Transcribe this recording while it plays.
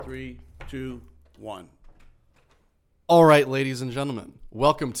3, 2, 1. All right, ladies and gentlemen,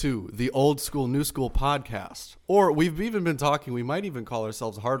 welcome to the Old School, New School podcast. Or we've even been talking, we might even call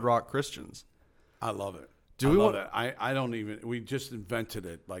ourselves Hard Rock Christians. I love it. Do we love want it. I don't even, we just invented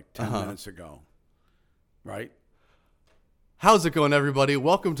it like 10 minutes ago, right? How's it going, everybody?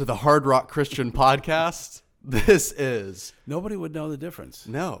 Welcome to the Hard Rock Christian podcast. This is... Nobody would know the difference.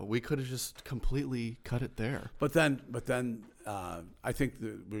 No, we could have just completely cut it there. But then, I think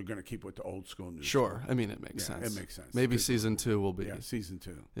that we're going to keep with the old school, new Sure. school. I mean, it makes sense. It makes sense. Maybe season 2 will be. Yeah, season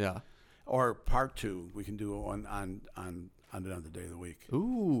 2. Yeah. Or part 2. We can do one on another day of the week.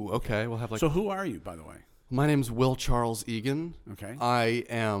 Ooh, okay. We'll have like... So who are you, by the way? My name's Will Charles Egan. Okay. I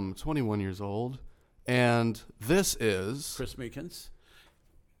am 21 years old. And this is... Chris Meekins.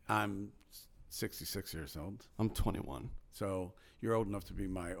 I'm 66 years old. I'm 21. So you're old enough to be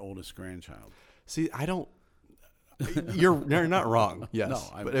my oldest grandchild. See, I don't... You're not wrong, yes.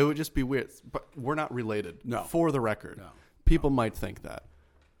 No, but it would just be weird. But we're not related. No. For the record. No. People might think that.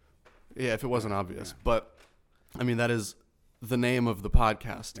 Yeah, if it wasn't obvious. Yeah. But, I mean, that is... The name of the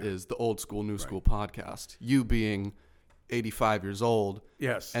podcast is the Old School, New School podcast. You being 85 years old.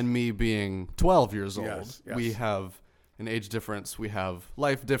 Yes. And me being 12 years old. Yes. We have an age difference. We have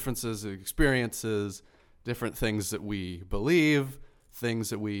life differences, experiences, different things that we believe, things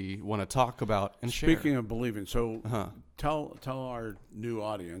that we want to talk about and share. Speaking of believing, so tell our new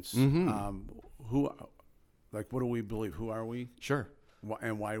audience who, like, what do we believe? Who are we? Sure.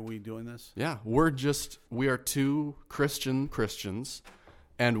 And why are we doing this? Yeah, we are two Christians,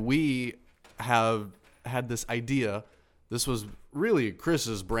 and we have had this idea. This was really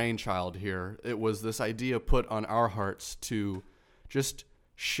Chris's brainchild here. It was this idea put on our hearts to just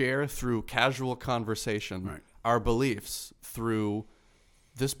share through casual conversation our beliefs through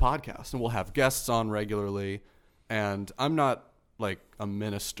this podcast. And we'll have guests on regularly. And I'm not like a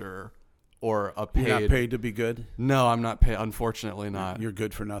minister or a paid... You're not paid to be good? No, I'm not paid. Unfortunately not. You're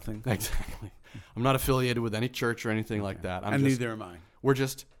good for nothing? Exactly. I'm not affiliated with any church or anything like that. Neither am I. We're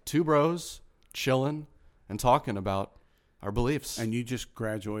just two bros chilling and talking about our beliefs. And you just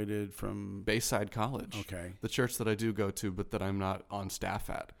graduated from... Bayside College. Okay. The church that I do go to, but that I'm not on staff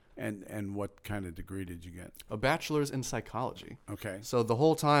at. And what kind of degree did you get? A bachelor's in psychology. Okay. So the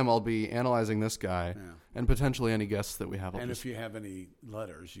whole time I'll be analyzing this guy and potentially any guests that we have. If you have any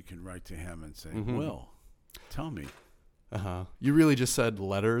letters, you can write to him and say, Will, tell me. You really just said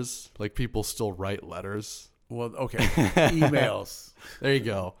letters? Like people still write letters? Well, okay. Emails. There you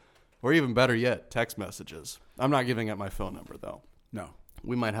go. Or even better yet, text messages. I'm not giving out my phone number, though. No.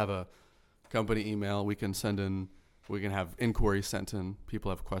 We might have a company email. We can send in... We can have inquiries sent in. People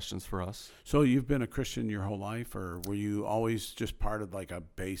have questions for us. So you've been a Christian your whole life, or were you always just part of like a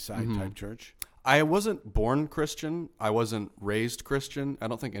Bayside type church? I wasn't born Christian. I wasn't raised Christian. I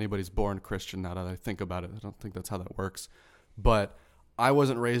don't think anybody's born Christian now that I think about it. I don't think that's how that works. But I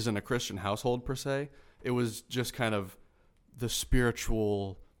wasn't raised in a Christian household per se. It was just kind of the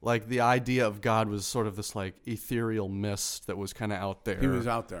spiritual, like the idea of God was sort of this like ethereal mist that was kind of out there. He was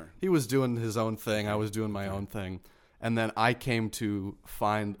out there. He was doing his own thing. I was doing my own thing. And then I came to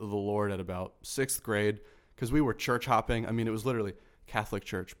find the Lord at about 6th grade because we were church hopping. I mean, it was literally Catholic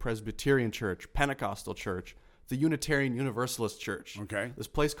church, Presbyterian church, Pentecostal church, the Unitarian Universalist church. Okay. This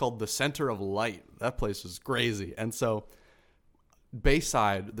place called the Center of Light. That place was crazy. And so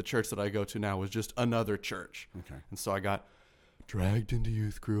Bayside, the church that I go to now, was just another church. Okay. And so I got dragged into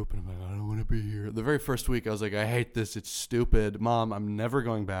youth group, and I'm like, I don't want to be here. The very first week, I was like, I hate this. It's stupid. Mom, I'm never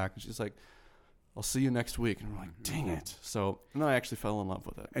going back. And she's like, I'll see you next week. And I'm like, dang it. So then I actually fell in love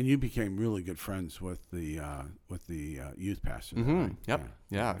with it. And you became really good friends with the youth pastor. Right? Yep.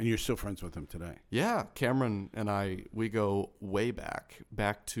 Yeah. And you're still friends with him today. Yeah. Cameron and I, we go way back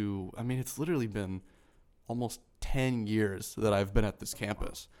to, I mean, it's literally been almost 10 years that I've been at this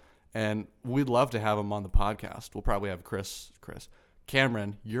campus. And we'd love to have him on the podcast. We'll probably have Chris.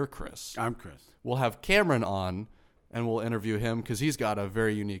 Cameron, you're Chris. I'm Chris. We'll have Cameron on, and we'll interview him because he's got a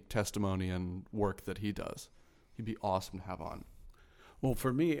very unique testimony and work that he does. He'd be awesome to have on. Well,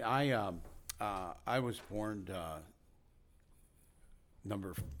 for me, I was born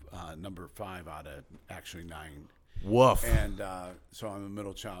number 5 out of actually 9. Woof. And so I'm a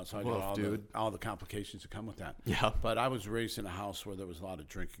middle child, so I Woof, know all the complications that come with that. Yeah. But I was raised in a house where there was a lot of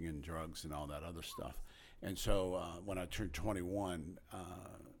drinking and drugs and all that other stuff. And so when I turned 21,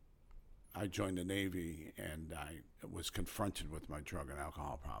 I joined the Navy, and I was confronted with my drug and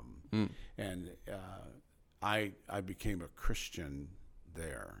alcohol problem. And I became a Christian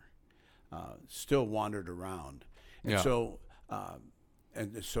there, still wandered around. And so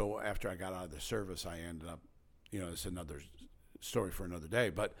after I got out of the service, I ended up, it's another story for another day.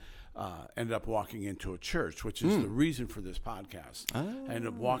 But ended up walking into a church, which is the reason for this podcast. I ended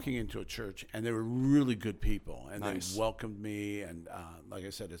up walking into a church, and they were really good people, and they welcomed me. And like I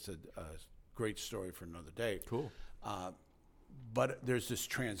said, it's a great story for another day. Cool. But there's this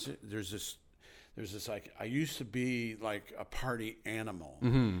like, I used to be like a party animal,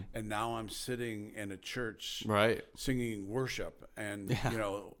 and now I'm sitting in a church, right, singing worship, and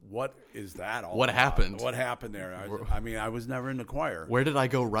what is that all what about? happened? What happened there? I was never in the choir. Where did I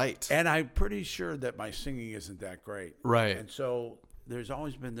go right? And I'm pretty sure that my singing isn't that great, right? And so there's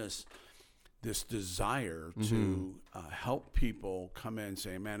always been this desire to help people come in and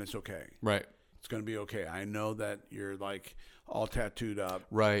say, man, it's okay, right? It's going to be okay. I know that you're like all tattooed up.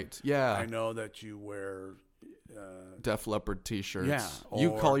 Right. Yeah. I know that you wear Def Leppard t-shirts. Yeah.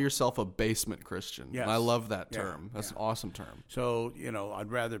 You call yourself a basement Christian. Yes. I love that term. That's an awesome term. So,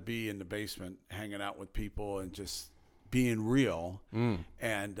 I'd rather be in the basement hanging out with people and just being real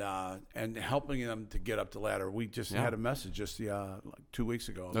and helping them to get up the ladder. We just had a message just like 2 weeks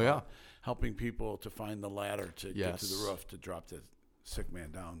ago. Helping people to find the ladder to get to the roof to drop the sick man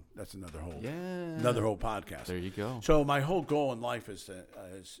down. That's another whole podcast. There you go. So my whole goal in life is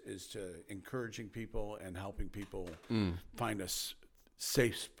to encouraging people and helping people find a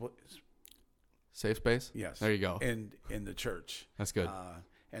safe space. Yes, there you go. In the church. That's good.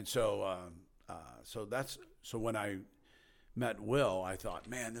 And so when I met Will, I thought,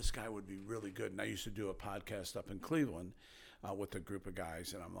 man, this guy would be really good. And I used to do a podcast up in Cleveland with a group of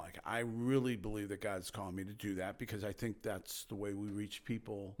guys, and I'm like, I really believe that God's calling me to do that because I think that's the way we reach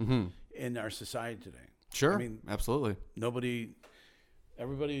people in our society today. Sure, absolutely.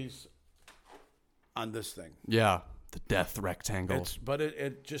 Everybody's on this thing. Yeah, the death rectangle. But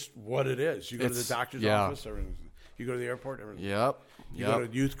it just what it is. You go to the doctor's office, you go to the airport, you go to a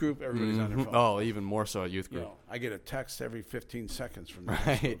youth group, everybody's on their phone. Oh, even more so a youth group. I get a text every 15 seconds from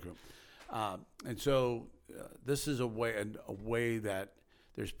the youth group. And so this is a way that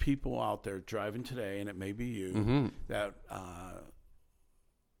there's people out there driving today, and it may be you, that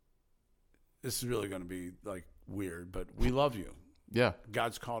this is really going to be like weird, but we love you. Yeah.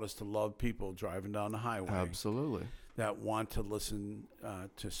 God's called us to love people driving down the highway. Absolutely. That want to listen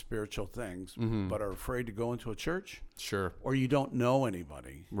to spiritual things, but are afraid to go into a church. Sure. Or you don't know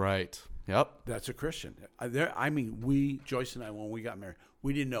anybody. Right. Yep. That's a Christian. Joyce and I, when we got married,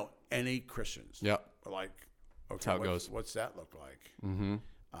 we didn't know any Christians. Yep. We're like, okay, that's how it goes. What's that look like? And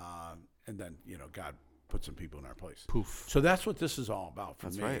then, God put some people in our place. Poof. So that's what this is all about for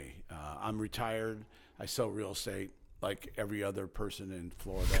me. Right. I'm retired. I sell real estate like every other person in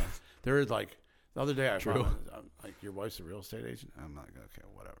Florida. There is like, the other day I found, like, your wife's a real estate agent? I'm like, okay,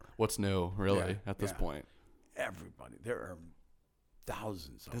 whatever. What's new, really, at this point? Everybody. There are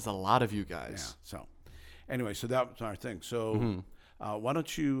thousands of There's them. a lot of you guys. Yeah. So anyway, so that was our thing. So why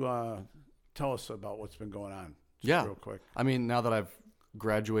don't you tell us about what's been going on just real quick. I mean, now that I've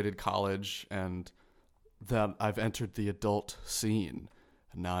graduated college and that I've entered the adult scene,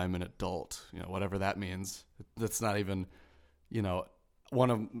 and now I'm an adult, whatever that means. That's not even, one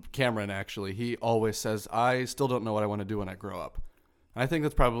of Cameron, actually, he always says, I still don't know what I want to do when I grow up. And I think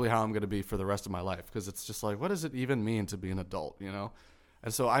that's probably how I'm going to be for the rest of my life, because it's just like, what does it even mean to be an adult,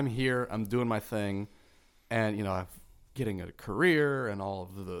 And so I'm here, I'm doing my thing, and, I'm getting a career and all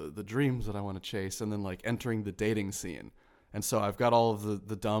of the dreams that I want to chase, and then, like, entering the dating scene. And so I've got all of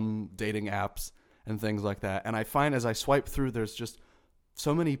the dumb dating apps and things like that. And I find as I swipe through, there's just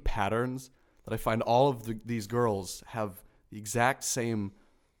so many patterns that I find all of these girls have the exact same,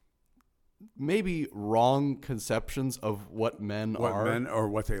 maybe wrong conceptions of what men are. What men or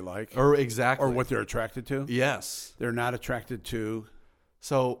what they like. Or exactly. Or what they're attracted to. Yes. They're not attracted to.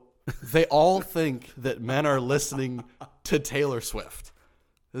 So they all think that men are listening to Taylor Swift.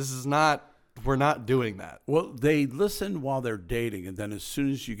 We're not doing that. Well, they listen while they're dating, and then as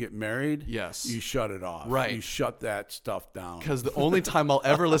soon as you get married, yes, you shut it off. Right. You shut that stuff down. Because the only time I'll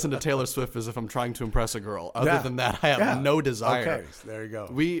ever listen to Taylor Swift is if I'm trying to impress a girl. Other than that, I have no desire. Okay, so there you go.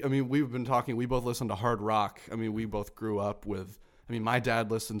 We've been talking. We both listen to hard rock. We both grew up with. My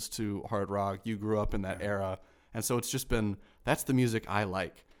dad listens to hard rock. You grew up in that era, and so it's just been. That's the music I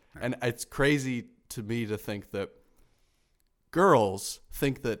like, and it's crazy to me to think that girls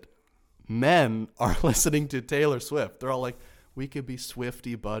think that men are listening to Taylor Swift. They're all like, we could be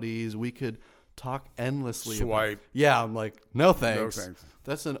Swiftie buddies. We could talk endlessly. Swipe. I'm like, no thanks. No thanks.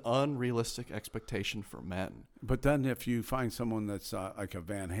 That's an unrealistic expectation for men. But then if you find someone that's like a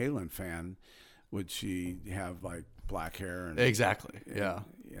Van Halen fan, would she have like black hair? And, exactly. And,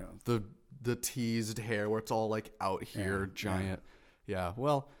 The teased hair where it's all like out here, giant. Yeah.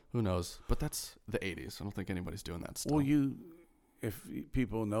 Well, who knows? But that's the 80s. I don't think anybody's doing that still. Well, if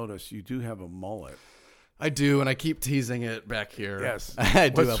people notice, you do have a mullet. I do, and I keep teasing it back here. Yes. I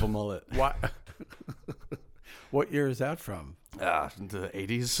do have a mullet. What? What year is that from? The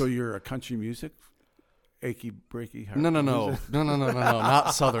 80s. So you're a country music, achy breaky heart? No, music?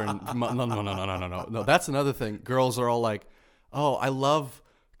 not Southern. No. That's another thing. Girls are all like, "Oh, I love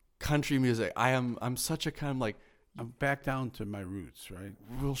country music. I'm such a kind of like." I'm back down to my roots, right?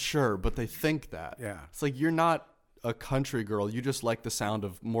 Well, sure, but they think that. Yeah. It's like you're not a country girl. You just like the sound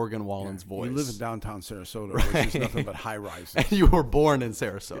of Morgan Wallen's voice. You live in downtown Sarasota, which is nothing but high rises. And you were born in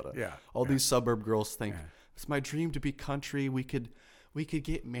Sarasota. Yeah. All these suburb girls think, Yeah. it's my dream to be country. We could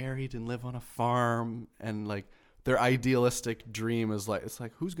get married and live on a farm. And like their idealistic dream is like, it's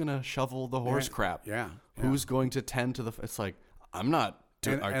like, who's going to shovel the horse crap? Yeah. Who's going to tend to it's like, I'm not.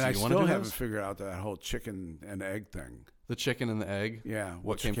 And I still haven't figured out that whole chicken and egg thing. The chicken and the egg? Yeah.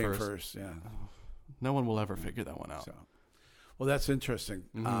 What came first? Yeah. No one will ever figure that one out. So, well, that's interesting.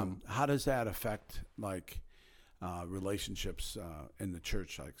 Mm-hmm. How does that affect like relationships in the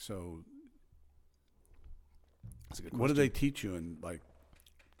church? Like, so That's a good question. what do they teach you in like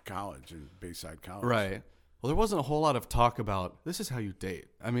college and Bayside College? Right. Well, there wasn't a whole lot of talk about this is how you date.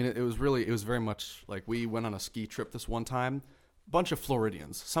 I mean, it was very much like we went on a ski trip this one time. Bunch of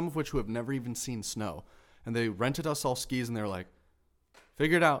Floridians, some of which who have never even seen snow, and they rented us all skis, and they were like,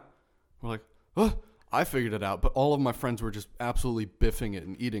 "Figure it out." We're like, "Oh, I figured it out," but all of my friends were just absolutely biffing it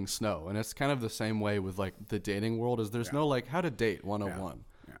and eating snow, and it's kind of the same way with like the dating world. Is there's no like how to date 101.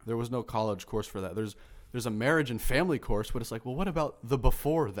 Yeah. There was no college course for that. There's a marriage and family course, but it's like, well, what about the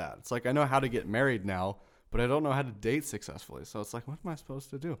before that? It's like I know how to get married now, but I don't know how to date successfully. So it's like, what am I supposed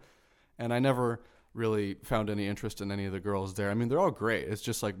to do? And I never really found any interest in any of the girls there. I mean, they're all great. It's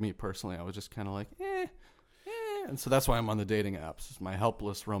just like me personally. I was just kind of like, And so that's why I'm on the dating apps. It's my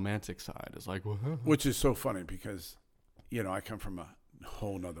helpless romantic side. It's like, Which is so funny because, I come from a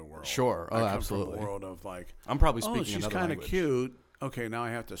whole nother world. Sure. Oh, I come absolutely. from a world of like, I'm probably speaking she's another kind of language. cute. Okay, now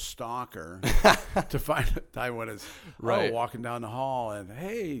I have to stalk her to find what is Right. walking down the hall and,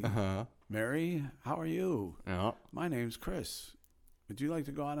 hey, Mary, how are you? Yeah. My name's Chris. Would you like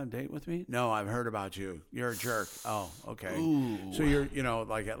to go on a date with me? No, I've heard about you. You're a jerk. Oh, okay. Ooh. So you're,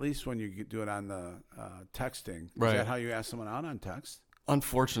 like at least when you do it on the texting, is Right. that how you ask someone out on text?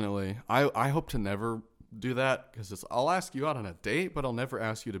 Unfortunately, I hope to never do that because I'll ask you out on a date, but I'll never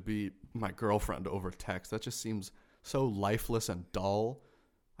ask you to be my girlfriend over text. That just seems so lifeless and dull.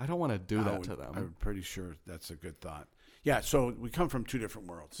 I don't want to do that to them. I'm pretty sure that's a good thought. Yeah, so we come from two different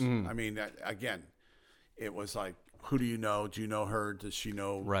worlds. I mean, again, it was like, who do you know? Do you know her? Does she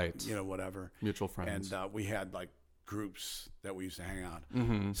know? Right. Whatever. Mutual friends. And we had like groups that we used to hang out.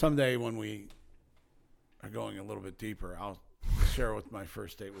 Mm-hmm. Someday when we are going a little bit deeper, I'll share with my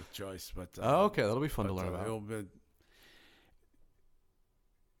first date with Joyce. But okay, that'll be fun to learn about.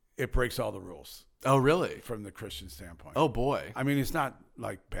 It breaks all the rules. Oh, really? From the Christian standpoint. Oh, boy. I mean, it's not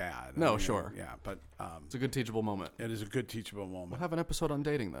like bad. No, sure. Yeah, but It's a good teachable moment. it is a good teachable moment. We'll have an episode on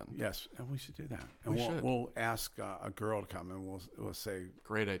dating then. Yes, and we should do that. And We should. We'll ask a girl to come, and we'll say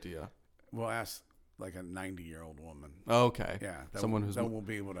Great idea. we'll ask like a 90-year-old woman. Okay. Yeah, Someone who's we'll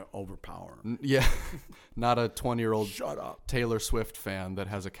be able to overpower. yeah, not a 20-year-old Shut up. Taylor Swift fan that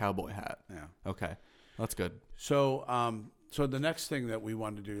has a cowboy hat. Yeah. Okay, that's good. So, so the next thing that we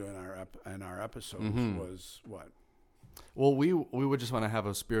wanted to do in our episodes Mm-hmm. was what? Well, we would just want to have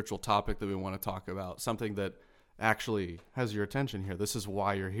a spiritual topic that we want to talk about, something that actually has your attention here. This is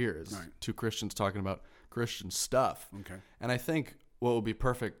why you're here. Is Right. two Christians talking about Christian stuff. Okay. And I think what would be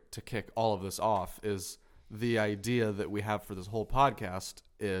perfect to kick all of this off is the idea that we have for this whole podcast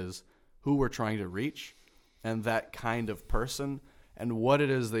is who we're trying to reach and that kind of person and what it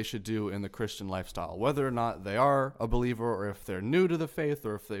is they should do in the Christian lifestyle, whether or not they are a believer or if they're new to the faith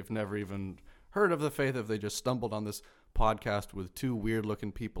or if they've never even heard of the faith, if they just stumbled on this podcast with two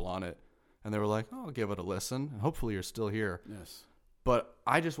weird-looking people on it and they were like, oh, I'll give it a listen, and hopefully you're still here. Yes. But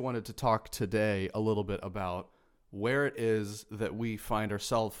I just wanted to talk today a little bit about where it is that we find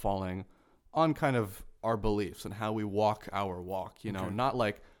ourselves falling on kind of our beliefs and how we walk our walk, Okay. not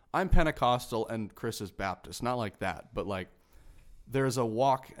like I'm Pentecostal and Chris is Baptist, not like that, but like there's a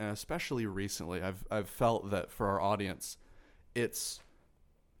walk, and especially recently, I've felt that for our audience, it's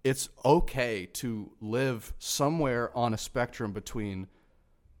okay to live somewhere on a spectrum between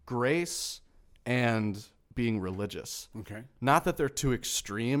grace and being religious. Okay. Not that they're two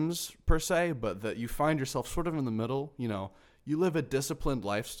extremes per se, but that you find yourself sort of in the middle. You live a disciplined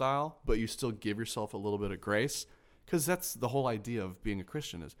lifestyle, but you still give yourself a little bit of grace, because that's the whole idea of being a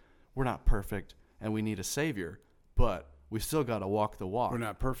Christian is we're not perfect and we need a savior, but we still got to walk the walk. We're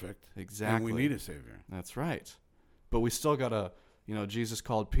not perfect. Exactly. And we need a savior. That's right. But we still got to Jesus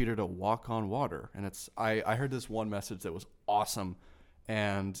called Peter to walk on water. And I heard this one message that was awesome.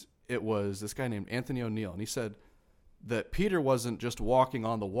 And it was this guy named Anthony O'Neill. And he said that Peter wasn't just walking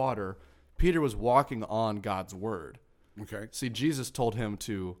on the water. Peter was walking on God's word. Okay. See, Jesus told him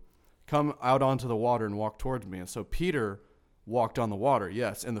to come out onto the water and walk towards me. And so Peter walked on the water,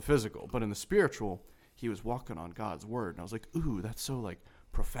 yes, in the physical. But in the spiritual, he was walking on God's word. And I was like, ooh, that's so like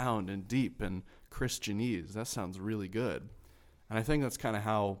profound and deep and Christianese. That sounds really good. And I think that's kind of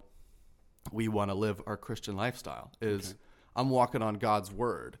how we want to live our Christian lifestyle is I'm walking on God's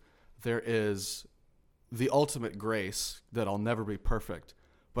word. There is the ultimate grace that I'll never be perfect,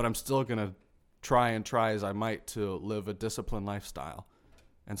 but I'm still going to try as I might to live a disciplined lifestyle.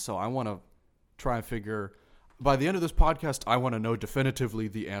 And so I want to try and figure, by the end of this podcast, I want to know definitively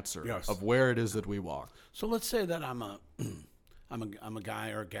the answer of where it is that we walk. So let's say that I'm a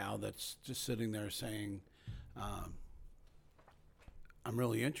guy or a gal that's just sitting there saying, I'm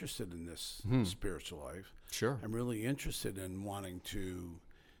really interested in this spiritual life. Sure. I'm really interested in wanting to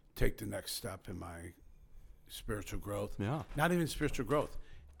take the next step in my spiritual growth. Yeah. Not even spiritual growth.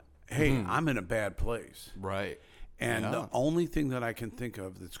 Hey, I'm in a bad place. Right. And the only thing that I can think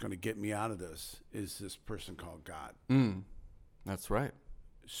of that's going to get me out of this is this person called God. That's right.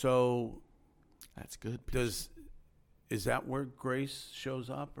 So that's good. Is that where grace shows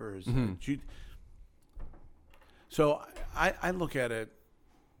up, or is it, so I look at it.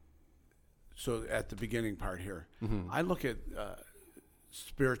 So at the beginning part here, I look at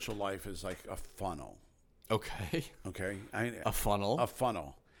spiritual life as like a funnel. Okay. A funnel. A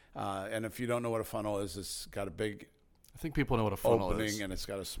funnel. And if you don't know what a funnel is, it's got a big I think people know what a funnel opening is. And it's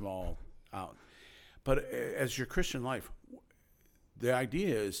got a small out. But as your Christian life, the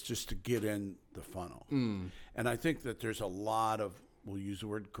idea is just to get in the funnel. And I think that there's a lot of, we'll use the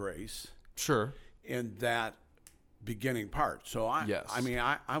word grace. Sure. In that beginning part. So I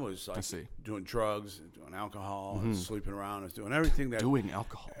was like doing drugs, doing alcohol, and sleeping around. I was doing everything doing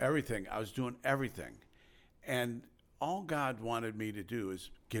alcohol. Everything. I was doing everything. And all God wanted me to do is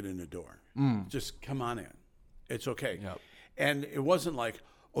get in the door. Just come on in. It's okay. Yep. And it wasn't like,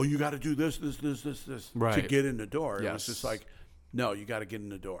 oh, you got to do this to get in the door. It was just like, no, you got to get in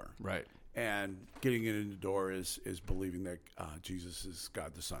the door. Right. And getting in the door is believing that Jesus is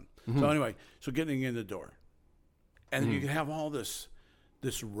God the Son. So anyway, getting in the door. And you can have all this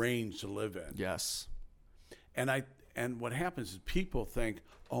range to live in. Yes. And what happens is people think,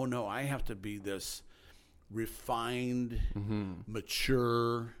 oh no, I have to be this refined,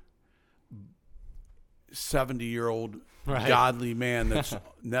 mature, 70-year-old godly man that's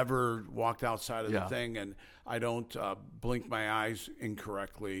never walked outside of the thing, and I don't blink my eyes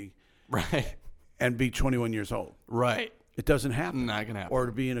incorrectly, and be 21 years old. Right. It doesn't happen. Not gonna happen. Or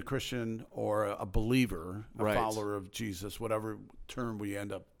to be in a Christian or a believer, a follower of Jesus, whatever term we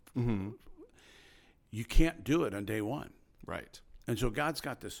end up. You can't do it on day one. Right. And so God's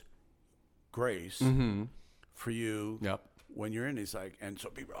got this grace for you when you're in. He's like, and so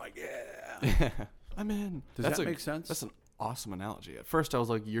people are like, yeah. I'm in. Does that make sense? That's an awesome analogy. At first I was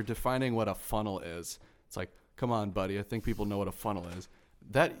like, you're defining what a funnel is. It's like, come on, buddy. I think people know what a funnel is.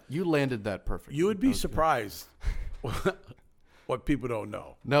 That you landed that perfectly. You would be surprised what people don't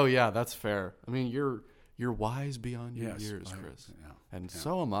know. No, yeah, that's fair. I mean, you're wise beyond your years, Chris. And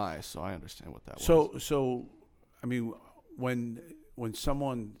so am I, so I understand what that was. So I mean, when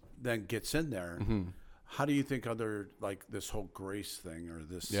someone then gets in there, how do you think this whole grace thing or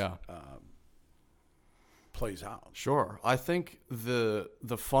this plays out? Sure. I think the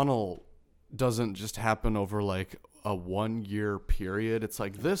funnel doesn't just happen over like a 1-year period. It's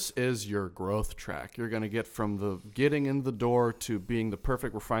like, this is your growth track. You're going to get from the getting in the door to being the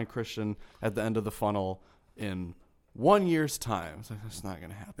perfect refined Christian at the end of the funnel in 1 year's time. It's like, that's not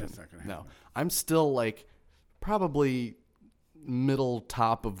going to happen. That's not going to happen. No. I'm still like probably middle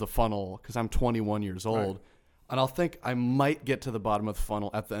top of the funnel because I'm 21 years old. And I'll think I might get to the bottom of the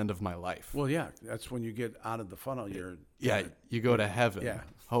funnel at the end of my life. Well, yeah, that's when you get out of the funnel. You go to heaven. Yeah,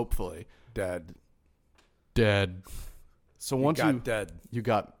 hopefully. Dead. So once you dead, you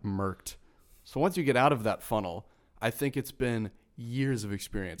got murked. So once you get out of that funnel, I think it's been years of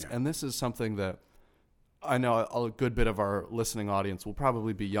experience, and this is something that I know a good bit of our listening audience will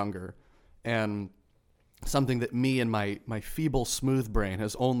probably be younger, and something that me and my feeble, smooth brain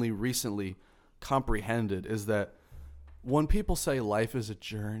has only recently comprehended is that when people say life is a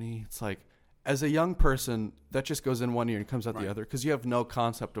journey, it's like, as a young person, that just goes in 1 ear and comes out the other, because you have no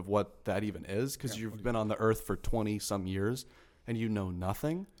concept of what that even is, because you've been on the earth for 20-some years and you know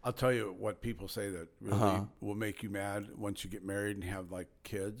nothing. I'll tell you what people say that really will make you mad once you get married and have like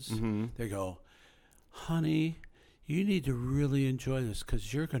kids. They go, honey, you need to really enjoy this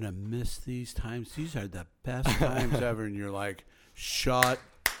because you're going to miss these times. These are the best times ever. And you're like, shut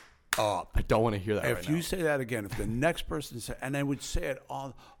up. I don't want to hear that If right you now. say that again, if the next person said, and they would say it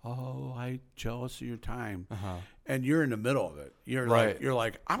all, oh, I'm jealous of your time. And you're in the middle of it. You're Right.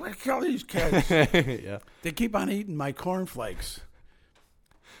 like, I'm going to kill these kids. Yeah. They keep on eating my cornflakes.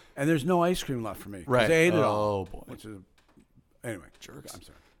 And there's no ice cream left for me. 'Cause Right. They ate it Oh, all. boy. Which is, anyway. Jerks. I'm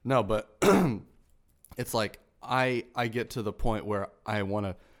sorry. No, but it's like I get to the point where I want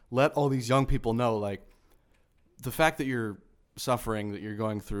to let all these young people know, like, the fact that you're suffering, that you're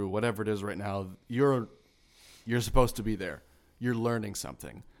going through whatever it is right now, you're supposed to be there. You're learning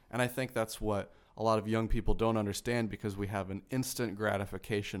something. And I think that's what a lot of young people don't understand, because we have an instant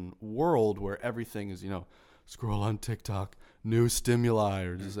gratification world where everything is, scroll on TikTok, new stimuli,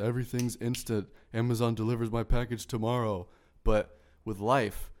 or just everything's instant. Amazon delivers my package tomorrow. But with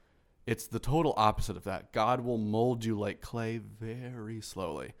life, it's the total opposite of that. God will mold you like clay very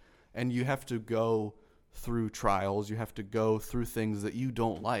slowly. And you have to go through trials. You have to go through things that you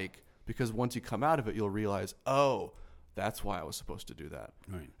don't like, because once you come out of it, you'll realize, oh, that's why I was supposed to do that.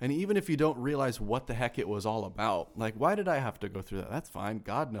 Right. And even if you don't realize what the heck it was all about, like, why did I have to go through that? That's fine.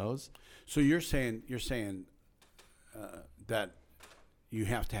 God knows. So you're saying that you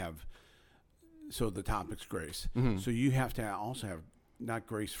have to have, so the topic's grace. Mm-hmm. So you have to also have not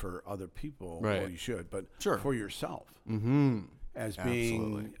grace for other people, Right. well, you should, but Sure. for yourself Mm-hmm. as being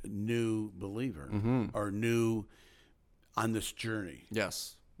Absolutely. a new believer Mm-hmm. or new on this journey.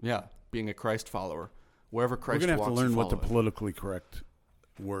 Yes. Yeah. Being a Christ follower. Wherever We're Christ going to have walks, to learn you what the follow. politically correct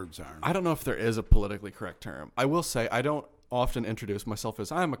words are. I don't know if there is a politically correct term. I will say I don't often introduce myself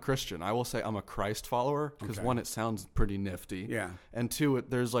as I'm a Christian. I will say I'm a Christ follower, because Okay. one, it sounds pretty nifty. Yeah. And two,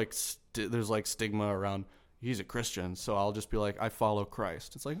 there's like stigma around he's a Christian, so I'll just be like, I follow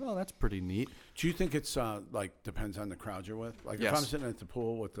Christ. It's like, oh, that's pretty neat. Do you think it's like depends on the crowd you're with? Like Yes. if I'm sitting at the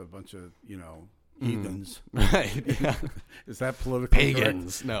pool with a bunch of, heathens, Right. Yeah. is that politically correct?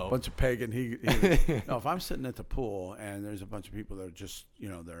 Pagans. No. Bunch of pagan heathens. No, if I'm sitting at the pool and there's a bunch of people that are just,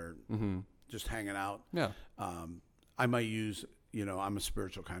 they're just hanging out, Yeah. I might use, I'm a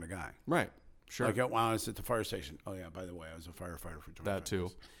spiritual kind of guy. Right. Sure. Like when I was at the fire station. Oh yeah, by the way, I was a firefighter for 25 That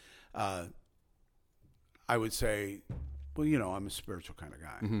too. years. I would say, well, I'm a spiritual kind of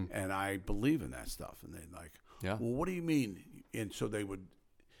guy, and I believe in that stuff. And they're like, Yeah. well, what do you mean? And so they would.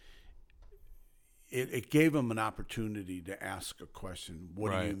 It gave them an opportunity to ask a question. What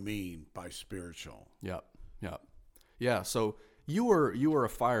do you Right. mean by spiritual? Yep. Yep. Yeah. So you were a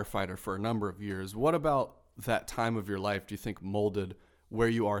firefighter for a number of years. What about that time of your life do you think molded where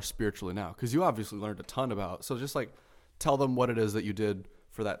you are spiritually now? Because you obviously learned a ton about. So just like tell them what it is that you did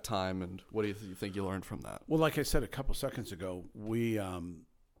for that time, and what do you think you learned from that? Well, like I said a couple seconds ago, we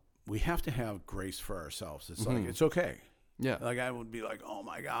have to have grace for ourselves. It's like it's okay. Yeah. Like I would be like, oh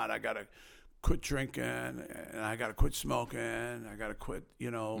my God, I gotta quit drinking, and I gotta quit smoking, I gotta quit, dating,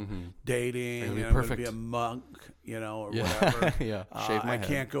 Gotta be I'm gonna perfect. be a monk, or Yeah. whatever. Yeah. Shave my I head.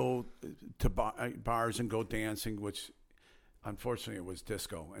 can't go to bars and go dancing, which unfortunately it was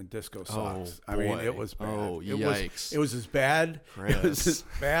disco, and disco sucks. I mean, boy. it was bad. Oh, it yikes. it was as bad. It was Chris. as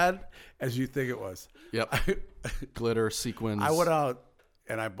bad as you think it was. Yep. Glitter sequins. I went out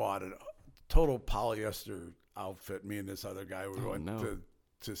and I bought a total polyester outfit. Me and this other guy, we went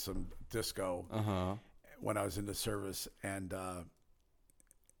to some disco when I was in the service, and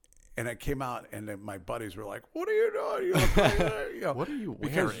I came out, and then my buddies were like, "What are you doing? You look like, What are you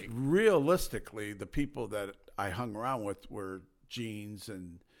because wearing? realistically, the people that I hung around with were jeans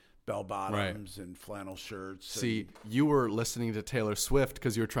and bell bottoms and flannel shirts. See, you were listening to Taylor Swift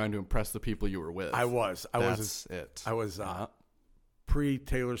because you were trying to impress the people you were with. I was it. I was pre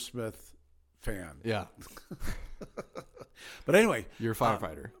Taylor Smith fan. Yeah. But anyway, You're a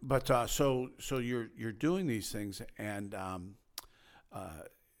firefighter. But so you're doing these things, and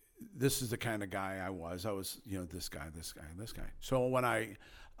this is the kind of guy I was. I was, this guy, this guy, and this guy. So when I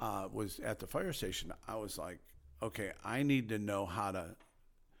was at the fire station, I was like, okay, I need to know how to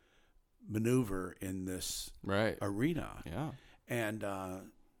maneuver in this Right. arena. Yeah. And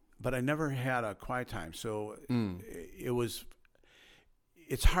but I never had a quiet time, so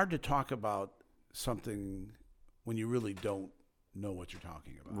it's hard to talk about something when you really don't know what you're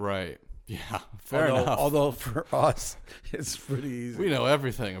talking about. Right. Yeah. Fair enough. Although for us, it's pretty easy. We know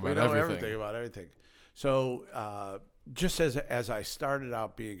everything about We know everything. everything about everything. So just as I started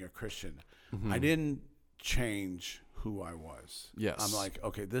out being a Christian, I didn't change who I was. Yes. I'm like,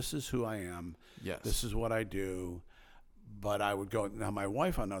 okay, this is who I am. Yes. This is what I do. But I would go. Now, my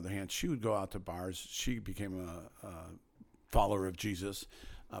wife, on the other hand, she would go out to bars. She became a follower of Jesus.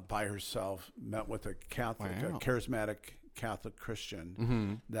 by herself, met with a Catholic, a charismatic Catholic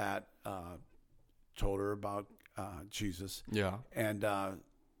Christian that told her about Jesus. Yeah. And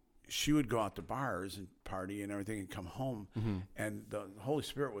she would go out to bars and party and everything and come home. And the Holy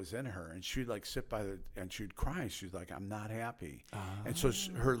Spirit was in her. And she'd like sit by and she'd cry. She's like, I'm not happy. And so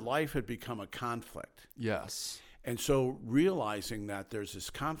her life had become a conflict. Yes. And so realizing that there's this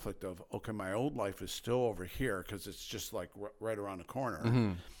conflict of, okay, my old life is still over here because it's just like right around the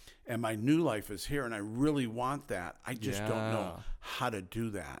corner. And my new life is here, and I really want that. I just don't know how to do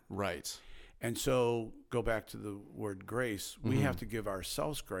that. Right. And so go back to the word grace. We have to give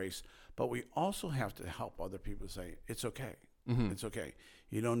ourselves grace, but we also have to help other people say, it's okay. It's okay.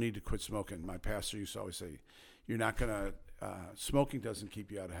 You don't need to quit smoking. My pastor used to always say, you're not going to, smoking doesn't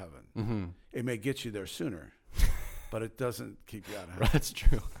keep you out of heaven. It may get you there sooner, but it doesn't keep you out of heaven. That's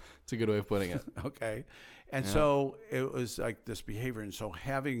true. It's a good way of putting it. Okay. And so it was like this behavior. And so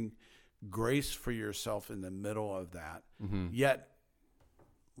having grace for yourself in the middle of that, yet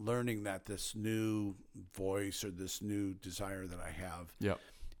learning that this new voice or this new desire that I have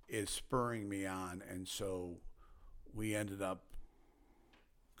is spurring me on. And so we ended up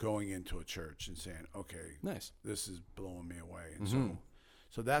going into a church and saying, okay, nice, this is blowing me away. And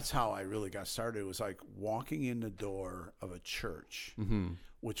so that's how I really got started. It was like walking in the door of a church,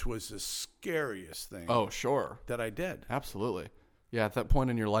 which was the scariest thing. Oh, sure. That I did. Absolutely. Yeah, at that point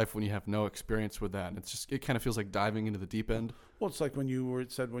in your life when you have no experience with that, it kind of feels like diving into the deep end. Well, it's like when you're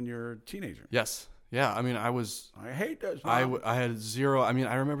a teenager. Yes. Yeah, I mean, I hate this. I had zero. I mean,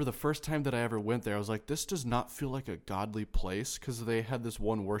 I remember the first time that I ever went there, I was like, this does not feel like a godly place, because they had this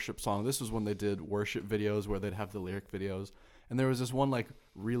one worship song. This was when they did worship videos where they'd have the lyric videos. And there was this one like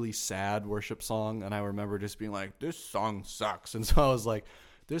really sad worship song, and I remember just being like, this song sucks. And so I was like,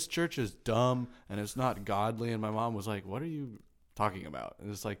 this church is dumb and it's not godly. And my mom was like, what are you talking about?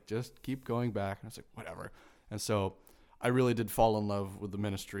 And it's like, just keep going back. And I was like, whatever. And so I really did fall in love with the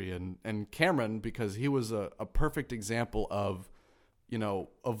ministry and Cameron, because he was a perfect example of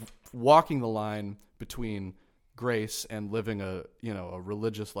walking the line between grace and living a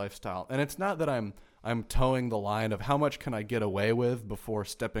religious lifestyle. And it's not that I'm towing the line of how much can I get away with before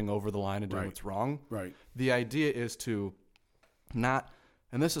stepping over the line and doing what's wrong. Right. The idea is to not,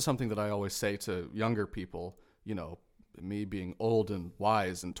 and this is something that I always say to younger people, me being old and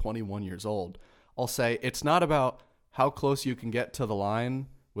wise and 21 years old, I'll say it's not about how close you can get to the line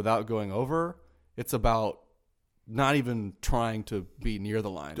without going over. It's about not even trying to be near the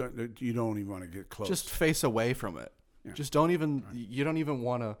line. You don't even want to get close. Just face away from it. Yeah. Just don't even, you don't even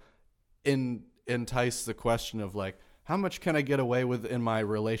want to entice the question of like, how much can I get away with in my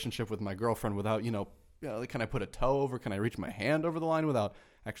relationship with my girlfriend without, can I put a toe over? Can I reach my hand over the line without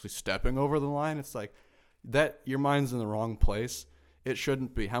actually stepping over the line? It's like that your mind's in the wrong place. It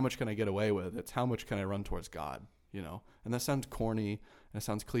shouldn't be how much can I get away with? It's how much can I run towards God, And that sounds corny and it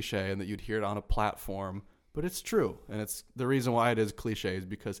sounds cliche, and that you'd hear it on a platform, but it's true. And it's the reason why it is cliche is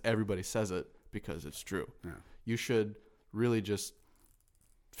because everybody says it because it's true. Yeah. You should really just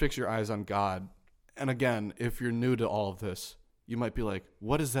fix your eyes on God. And again, if you're new to all of this, you might be like,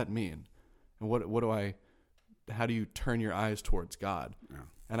 what does that mean? And how do you turn your eyes towards God? Yeah.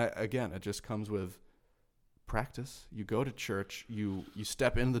 And it just comes with practice. You go to church, you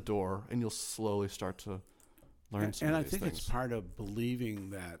step in the door, and you'll slowly start to learn some of these things. And I think it's part of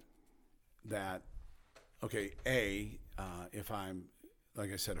believing that okay, if I'm,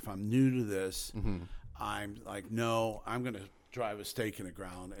 like I said, if I'm new to this, I'm like, no, I'm going to drive a stake in the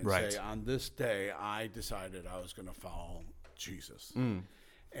ground and say, on this day, I decided I was going to follow Jesus.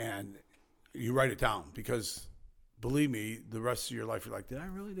 And you write it down, because believe me, the rest of your life, you're like, did I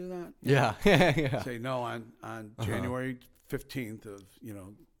really do that? Yeah. Yeah. Say, no, on January 15th of,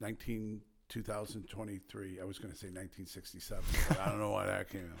 2023, I was going to say 1967, but I don't know why that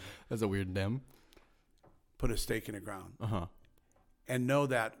came out. That's a weird name. Put a stake in the ground. And know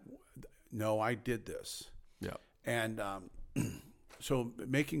that, no, I did this. Yeah. And so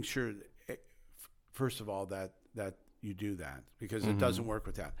making sure, first of all, that you do that, because it doesn't work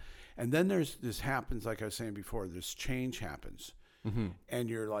with that. And then this happens, like I was saying before, this change happens. And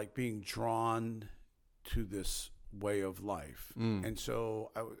you're like being drawn to this way of life. And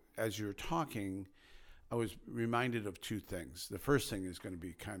so as you're talking, I was reminded of two things. The first thing is going to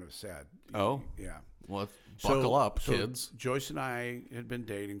be kind of sad. Oh? Yeah. Well, buckle up, kids. Joyce and I had been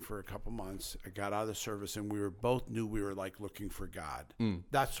dating for a couple months. I got out of the service, and we were both knew we were like looking for God.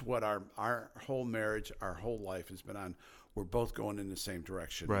 That's what our whole marriage, our whole life has been on. We're both going in the same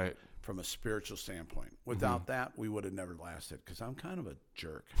direction, right, from a spiritual standpoint. Without that, we would have never lasted, because I'm kind of a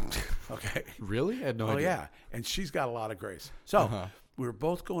jerk. Okay. Really? I had no idea. Oh, yeah. And she's got a lot of grace. So we were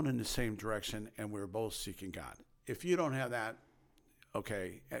both going in the same direction, and we were both seeking God. If you don't have that,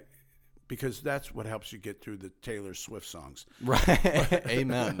 okay, because that's what helps you get through the Taylor Swift songs. Right.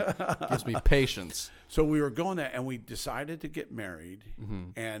 Amen. Gives me patience. So we were going there, and we decided to get married,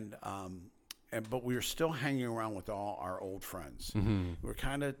 but we were still hanging around with all our old friends. We were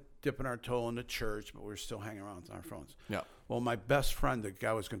kind of dipping our toe in the church, but we were still hanging around with our friends. Yeah. Well, my best friend, the guy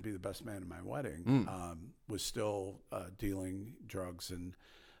who was going to be the best man in my wedding, was still dealing drugs and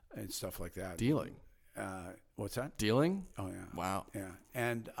stuff like that. Dealing. What's that? Dealing? Oh, yeah. Wow. Yeah.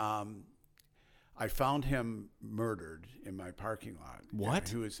 And I found him murdered in my parking lot.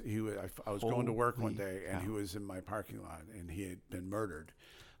 What? Yeah, I was going to work one day, and he was in my parking lot, and he had been murdered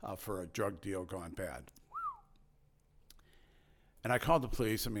for a drug deal gone bad. And I called the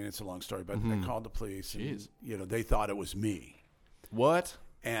police. I mean, it's a long story, but I called the police. Jeez. And, they thought it was me. What?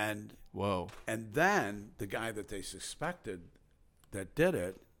 And whoa. And then the guy that they suspected that did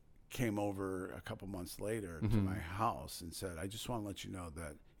it came over a couple months later to my house and said, "I just want to let you know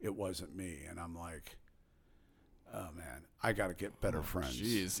that it wasn't me." And I'm like, "Oh man, I got to get better friends."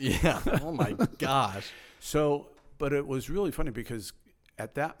 Jeez. Yeah. Oh my gosh. So, but it was really funny because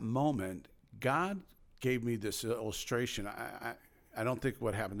at that moment, God gave me this illustration. I don't think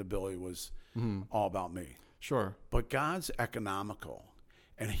what happened to Billy was all about me. Sure. But God's economical,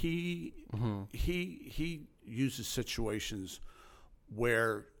 and he uses situations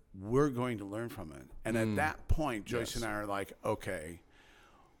where we're going to learn from it. And at that point, Joyce and I are like, okay,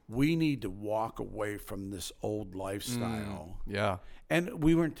 we need to walk away from this old lifestyle. Yeah. And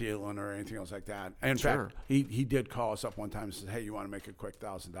we weren't dealing or anything else like that. And in fact, he did call us up one time and said, "Hey, you want to make a quick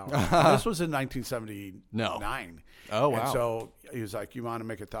 $1,000?" This was in 1979. No. Oh, wow. And so he was like, "You want to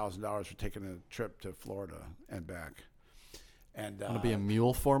make $1,000 for taking a trip to Florida and back?" And want to be a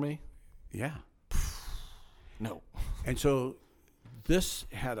mule for me? Yeah. No. And so this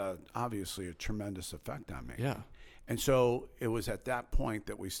had obviously a tremendous effect on me. Yeah. And so it was at that point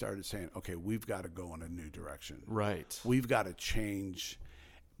that we started saying, okay, we've got to go in a new direction. Right. We've got to change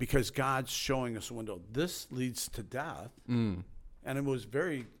because God's showing us a window. This leads to death. And it was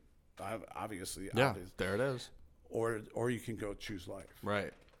very obviously obvious. There it is. Or you can go choose life.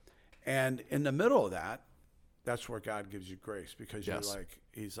 Right. And in the middle of that, that's where God gives you grace because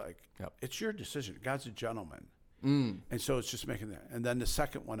he's like, it's your decision. God's a gentleman. And so it's just making that. And then the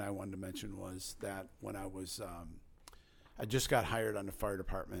second one I wanted to mention was that when I was, I just got hired on the fire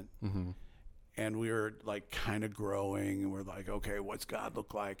department, and we were like kind of growing, and we're like, okay, what's God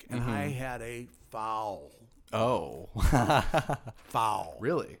look like? And I had a foul. Oh. Foul.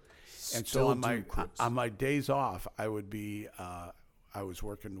 Really? And so on my days off, I would be, I was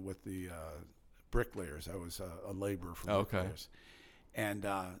working with the bricklayers. I was a laborer for bricklayers. And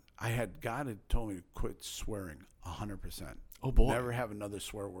God had told me to quit swearing 100%. Oh boy! Never have another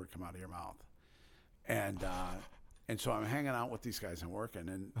swear word come out of your mouth. And so I'm hanging out with these guys and working.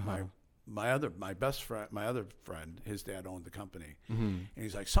 And my other friend, his dad owned the company, and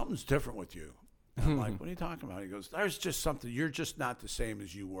he's like, "Something's different with you." And I'm like, "What are you talking about?" He goes, "There's just something. You're just not the same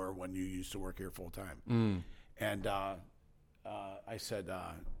as you were when you used to work here full time." And I said.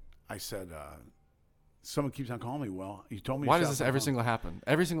 Someone keeps on calling me. Well, you told me. Why does this every single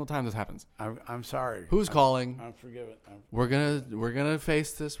time this happens? I'm sorry. Who's calling? I'm forgiven. We're gonna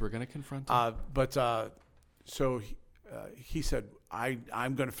face this. We're gonna confront it. So he said,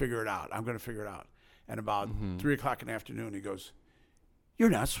 I'm going to figure it out. I'm going to figure it out. And about 3:00 in the afternoon, he goes,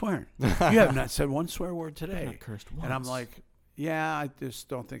 "You're not swearing. You have not said one swear word today." Not cursed once. And I'm like, "Yeah, I just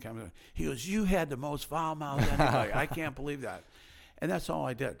don't think I'm going to." He goes, "You had the most foul mouth anybody. I can't believe that." And that's all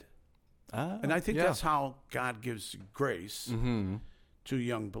I did. And I think that's how God gives grace to a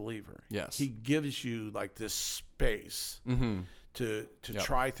young believer. Yes. He gives you like this space to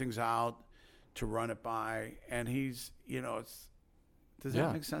try things out, to run it by. And he's, does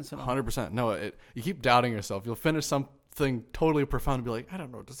that make sense at all? 100%. No, you keep doubting yourself. You'll finish something totally profound and be like, I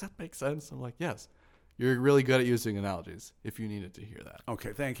don't know, does that make sense? I'm like, yes. You're really good at using analogies if you needed to hear that.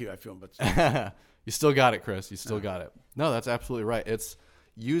 Okay, thank you. I feel much. You still got it, Chris. You still got it. No, that's absolutely right. It's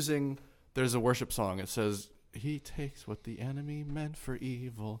using... There's a worship song. It says, "He takes what the enemy meant for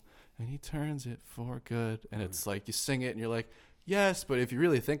evil and he turns it for good." And it's like you sing it and you're like, yes, but if you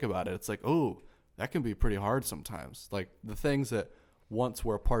really think about it, it's like, oh, that can be pretty hard sometimes. Like the things that once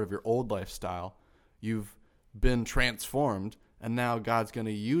were a part of your old lifestyle, you've been transformed, and now God's going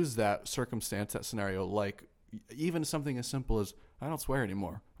to use that circumstance, that scenario, like even something as simple as, I don't swear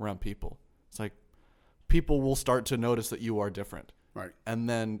anymore around people. It's like people will start to notice that you are different. Right. And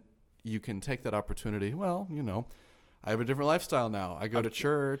then you can take that opportunity. Well, I have a different lifestyle now. I go to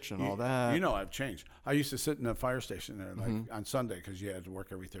church and all that. You know, I've changed. I used to sit in the fire station there on Sunday because you had to work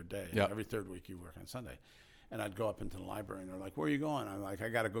every third day. Yep. Every third week you work on Sunday. And I'd go up into the library and they're like, where are you going? I'm like, I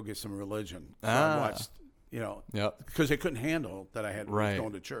got to go get some religion. So I watched, because they couldn't handle that I had was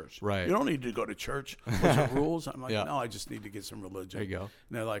going to church. Right. You don't need to go to church. What's the rules? I'm like, no, I just need to get some religion. There you go. And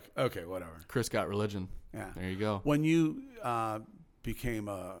they're like, okay, whatever. Chris got religion. Yeah. There you go. When you became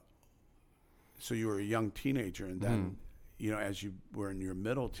so you were a young teenager and then, as you were in your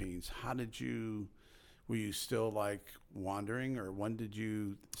middle teens, were you still like wandering, or when did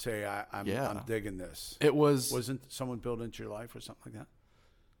you say, I'm digging this? Wasn't someone built into your life or something like that?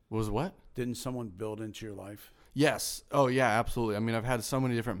 Was what? Didn't someone build into your life? Yes. Oh, yeah, absolutely. I mean, I've had so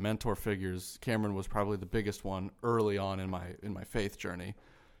many different mentor figures. Cameron was probably the biggest one early on in my faith journey.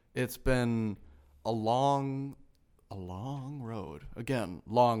 It's been a long road. Again,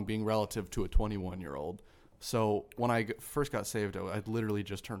 long being relative to a 21-year-old. So when I first got saved, I literally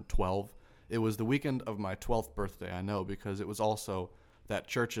just turned 12. It was the weekend of my 12th birthday, I know, because it was also that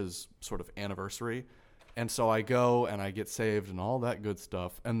church's sort of anniversary. And so I go and I get saved and all that good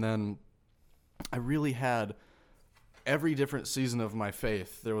stuff. And then I really had every different season of my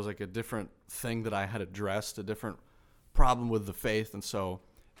faith. There was like a different thing that I had addressed, a different problem with the faith. And so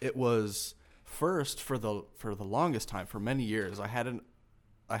it was first for the longest time, for many years, I had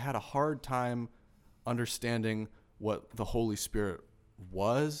a hard time understanding what the Holy Spirit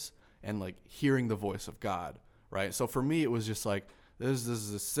was and like hearing the voice of God, right? So for me, it was just like, this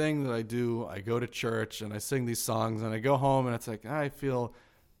is this thing that I do. I go to church and I sing these songs and I go home and it's like, I feel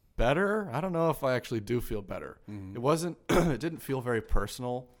better. I don't know if I actually do feel better. Mm-hmm. It didn't feel very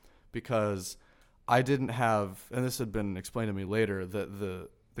personal because I didn't have, and this had been explained to me later, that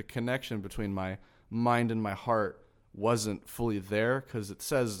the connection between my mind and my heart wasn't fully there, because it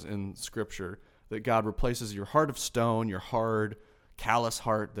says in Scripture that God replaces your heart of stone, your hard, callous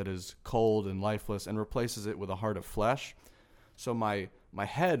heart that is cold and lifeless, and replaces it with a heart of flesh. So my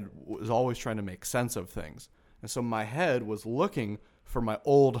head was always trying to make sense of things. And so my head was looking for my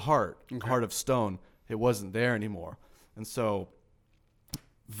old heart, heart of stone. It wasn't there anymore. And so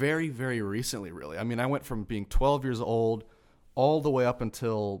very, very recently, really, I mean, I went from being 12 years old all the way up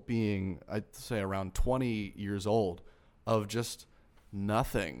until being, I'd say, around 20 years old, of just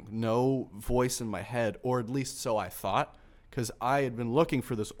nothing, no voice in my head, or at least so I thought, because I had been looking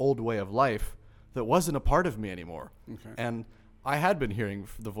for this old way of life that wasn't a part of me anymore. Okay. And I had been hearing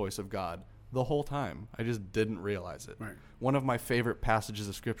the voice of God the whole time. I just didn't realize it. Right. One of my favorite passages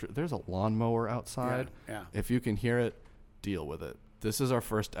of Scripture, there's a lawnmower outside. Yeah. If you can hear it, deal with it. This is our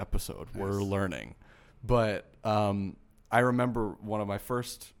first episode. Nice. We're learning. But I remember one of my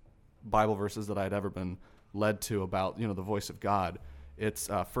first Bible verses that I'd ever been led to about, the voice of God. It's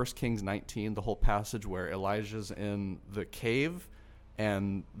 1 Kings 19, the whole passage where Elijah's in the cave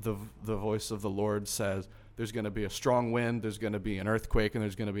and the voice of the Lord says, there's going to be a strong wind, there's going to be an earthquake, and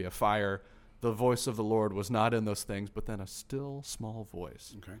there's going to be a fire. The voice of the Lord was not in those things, but then a still small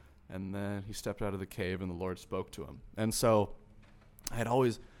voice. Okay. And then he stepped out of the cave and the Lord spoke to him. And so I had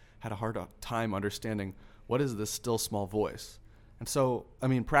always had a hard time understanding, what is this still small voice? And so, I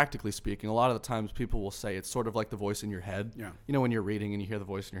mean, practically speaking, a lot of the times people will say it's sort of like the voice in your head. Yeah. When you're reading and you hear the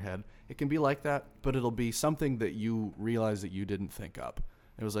voice in your head, it can be like that, but it'll be something that you realize that you didn't think up.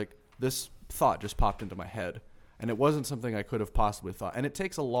 It was like, this thought just popped into my head, and it wasn't something I could have possibly thought. And it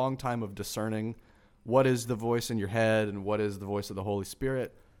takes a long time of discerning what is the voice in your head and what is the voice of the Holy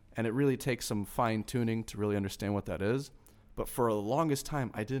Spirit, and it really takes some fine-tuning to really understand what that is. But for the longest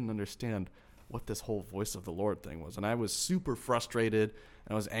time, I didn't understand what this whole voice of the Lord thing was. And I was super frustrated,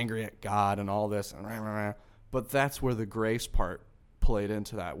 and I was angry at God and all this. But that's where the grace part played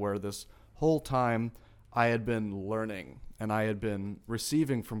into that, where this whole time I had been learning and I had been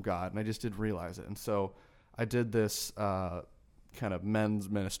receiving from God, and I just didn't realize it. And so I did this kind of men's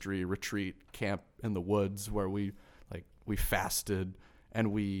ministry retreat camp in the woods where we fasted,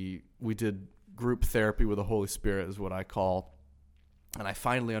 and we did group therapy with the Holy Spirit is what I call. And I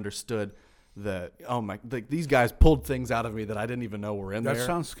finally understood that, these guys pulled things out of me that I didn't even know were in there. That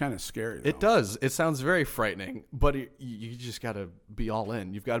sounds kind of scary, though. It does. It sounds very frightening, but you just got to be all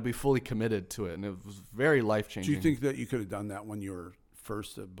in. You've got to be fully committed to it, and it was very life-changing. Do you think that you could have done that when you were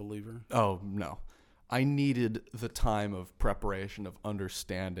first a believer? Oh, no. I needed the time of preparation, of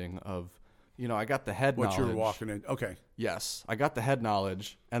understanding, of, I got the head knowledge. What you're walking in. Okay. Yes. I got the head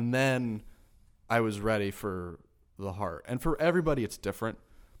knowledge, and then I was ready for the heart. And for everybody, it's different.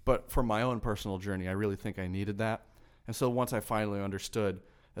 But for my own personal journey, I really think I needed that. And so once I finally understood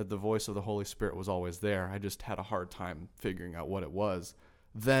that the voice of the Holy Spirit was always there, I just had a hard time figuring out what it was.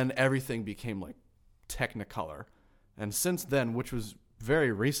 Then everything became like technicolor. And since then, which was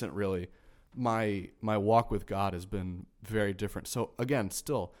very recent, really, my walk with God has been very different. So again,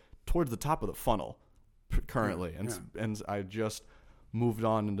 still towards the top of the funnel currently, and I just moved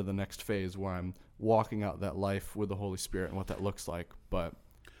on into the next phase where I'm walking out that life with the Holy Spirit and what that looks like. But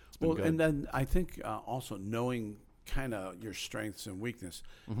it's been good. And then I think also knowing kind of your strengths and weakness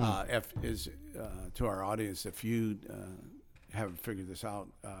to our audience, if you haven't figured this out,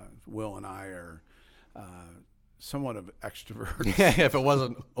 Will and I are somewhat of extroverts. If it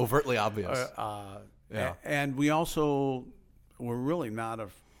wasn't overtly obvious. And we're really not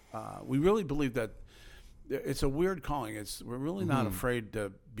we really believe that it's a weird calling. We're really not afraid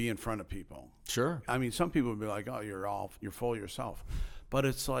to be in front of people. Sure. I mean, some people would be like, "Oh, you're full of yourself," but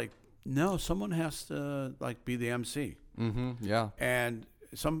it's like, no, someone has to like be the MC. Yeah. And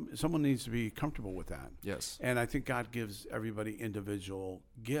someone needs to be comfortable with that. Yes. And I think God gives everybody individual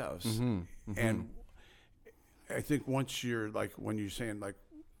gifts. And I think once you're like, when you're saying like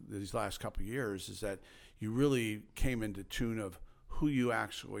these last couple of years, is that you really came into tune of who you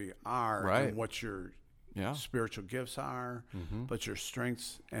actually are, right, and what your spiritual gifts are, but your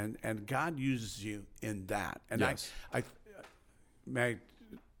strengths, and God uses you in that. And yes. I may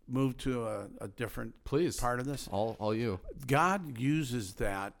move to a different part of this. All you. God uses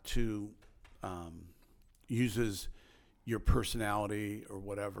that to uses your personality or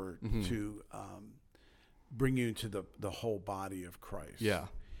whatever to bring you into the whole body of Christ. Yeah.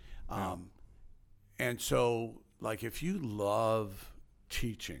 And so, like, if you love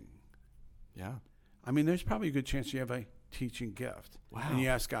teaching, I mean, there's probably a good chance you have a teaching gift. Wow. And you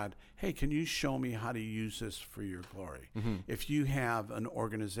ask God, hey, can you show me how to use this for your glory? If you have an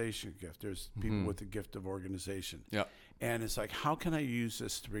organization gift, there's people with the gift of organization. Yeah. And it's like, how can I use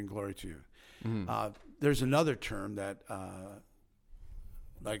this to bring glory to you? There's another term that,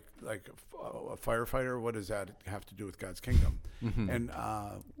 like a firefighter, what does that have to do with God's kingdom? And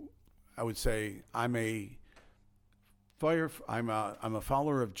I would say I'm a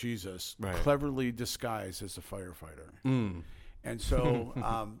follower of Jesus, right, cleverly disguised as a firefighter. And so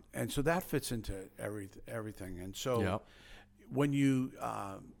that fits into everything. And so when you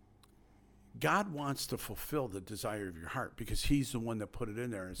God wants to fulfill the desire of your heart because he's the one that put it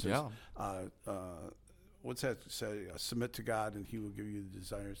in there. It says, what's that say? Submit to God and he will give you the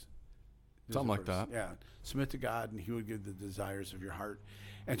desires. Something like that. Yeah. Submit to God and he will give the desires of your heart.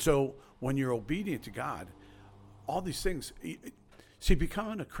 And so when you're obedient to God, all these things, see,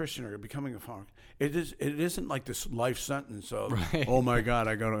 becoming a Christian or becoming a follower, it isn't like this life sentence of, oh my God,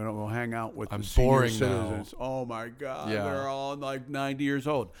 I got to go hang out with the senior citizens. Now. Oh my God, they're all like 90 years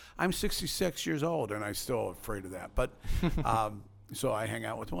old. I'm 66 years old and I'm still afraid of that. But so I hang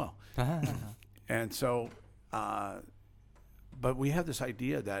out with Will. And so, but we have this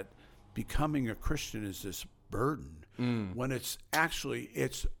idea that becoming a Christian is this burden when it's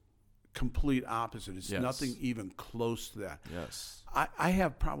complete opposite. It's nothing even close to that. Yes. I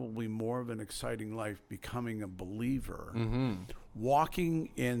have probably more of an exciting life becoming a believer, walking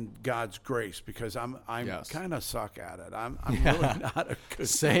in God's grace because I'm kind of suck at it. I'm really not a good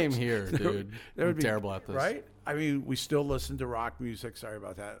Same here, dude. I'm terrible at this. Right? I mean, we still listen to rock music. Sorry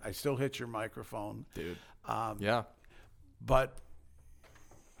about that. I still hit your microphone. Dude. But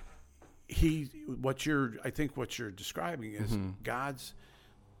I think what you're describing is God's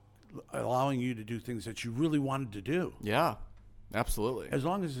allowing you to do things that you really wanted to do. Yeah, absolutely. As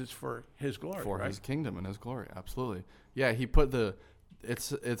long as it's for his glory, for his kingdom and his glory. Absolutely. Yeah, he put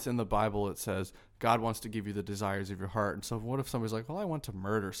it's in the Bible. It says God wants to give you the desires of your heart. And so what if somebody's like, well, I want to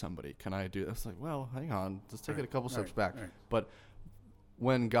murder somebody. Can I do that? It's like, well, hang on. Let's take it a couple steps back. Right. But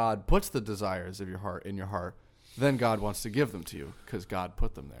when God puts the desires of your heart in your heart, then God wants to give them to you because God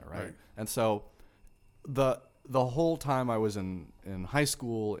put them there, right? And so the whole time I was in high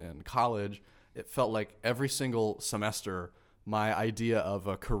school and college, it felt like every single semester my idea of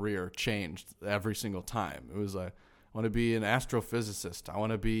a career changed every single time. It was I want to be an astrophysicist. I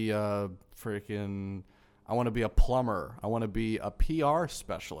want to be I want to be a plumber. I want to be a PR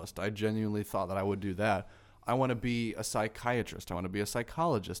specialist. I genuinely thought that I would do that. I want to be a psychiatrist. I want to be a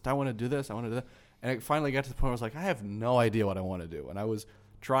psychologist. I want to do this. I want to do that. And it finally got to the point where I was like, I have no idea what I want to do. And I was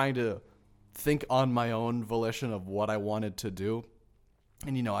trying to think on my own volition of what I wanted to do.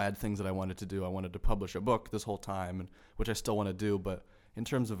 And, I had things that I wanted to do. I wanted to publish a book this whole time, which I still want to do. But in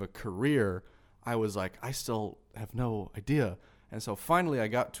terms of a career, I was like, I still have no idea. And so finally I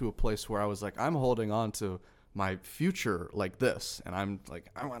got to a place where I was like, I'm holding on to my future like this. And I'm like,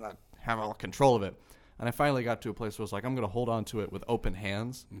 I want to have all control of it. And I finally got to a place where I was like, I'm going to hold on to it with open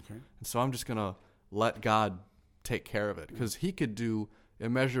hands. Okay. And so I'm just going to let God take care of it because he could do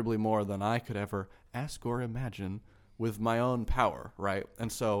immeasurably more than I could ever ask or imagine. with my own power, right?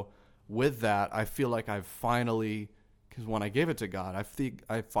 And so with that, I feel like I've finally, because when I gave it to God, I think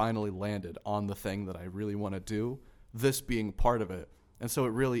I finally landed on the thing that I really want to do, this being part of it. And so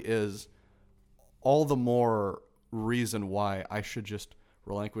it really is all the more reason why I should just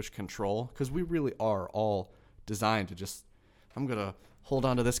relinquish control, because we really are all designed to just, I'm going to hold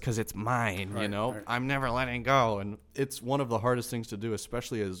on to this because it's mine, right, you know? Right. I'm never letting go. And it's one of the hardest things to do,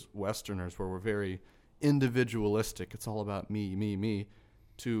 especially as Westerners, where we're very individualistic. It's all about me, me, me,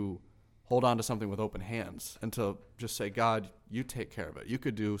 to hold on to something with open hands and to just say, God, you take care of it. You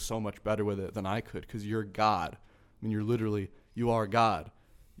could do so much better with it than I could because you're God. I mean, you are God.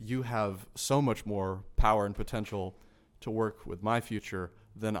 You have so much more power and potential to work with my future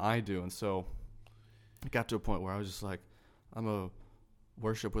than I do. And so I got to a point where I was just like, I'm a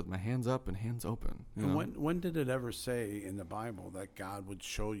worship with my hands up and hands open. And when did it ever say in the Bible that God would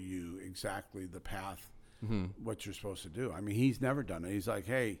show you exactly the path, what you're supposed to do? I mean, he's never done it. He's like,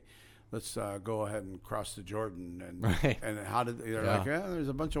 hey, let's go ahead and cross the Jordan. And right. and how did they're like, yeah, there's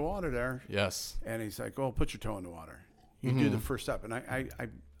a bunch of water there. Yes. And he's like, oh, put your toe in the water. You do the first step. And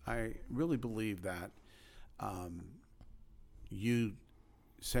I really believe that you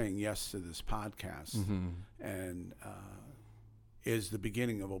saying yes to this podcast and is the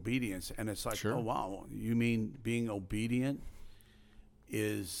beginning of obedience. And it's like, sure. Oh, wow, you mean being obedient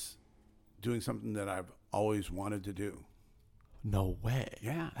is doing something that I've always wanted to do? No way.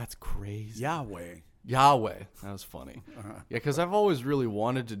 Yeah. That's crazy. Yahweh. That was funny. Yeah, because I've always really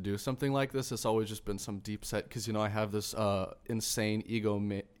wanted to do something like this. It's always just been some deep set, because, you know, I have this insane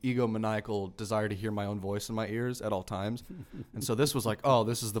egomaniacal desire to hear my own voice in my ears at all times. And so this was like, oh,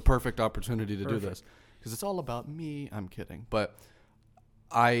 this is the perfect opportunity to do this, because it's all about me. I'm kidding. But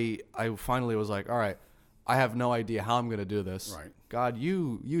I finally was like, all right, I have no idea how I'm going to do this. Right. God,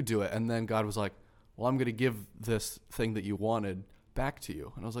 you do it. And then God was like, well, I'm going to give this thing that you wanted back to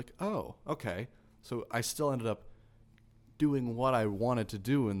you. And I was like, oh, okay. So I still ended up doing what I wanted to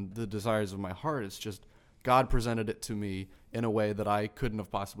do and the desires of my heart. It's just God presented it to me in a way that I couldn't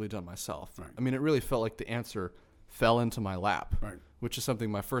have possibly done myself. Right. I mean, it really felt like the answer fell into my lap, Right. which is something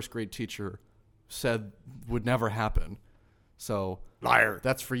my first grade teacher said would never happen. So Liar.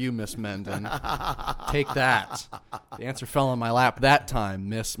 that's for you, Miss Menden. Take that. The answer fell in my lap that time,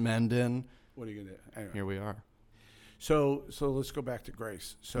 Miss Menden. What are you going to do? Anyway. Here we are. So let's go back to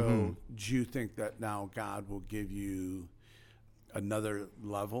grace. So do you think that now God will give you another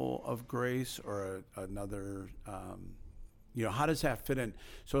level of grace or another, how does that fit in?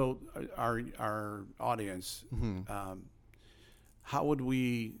 So our audience, how would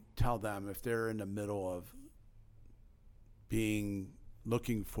we tell them if they're in the middle of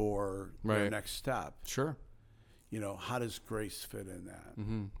looking for their next step? Sure. How does grace fit in that?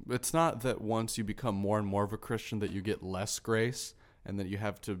 It's not that once you become more and more of a Christian that you get less grace and that you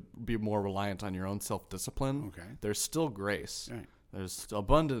have to be more reliant on your own self-discipline. Okay. There's still grace. Right. There's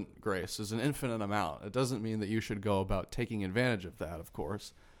abundant grace. There's an infinite amount. It doesn't mean that you should go about taking advantage of that, of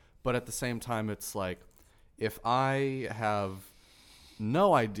course. But at the same time, it's like, if I have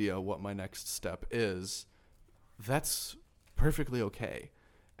no idea what my next step is, that's perfectly okay.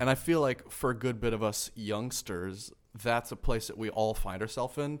 And I feel like for a good bit of us youngsters, that's a place that we all find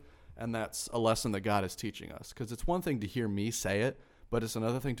ourselves in, and that's a lesson that God is teaching us. Because it's one thing to hear me say it, but it's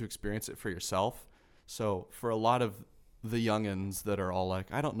another thing to experience it for yourself. So for a lot of the youngins that are all like,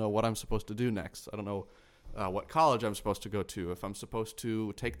 I don't know what I'm supposed to do next. I don't know what college I'm supposed to go to, if I'm supposed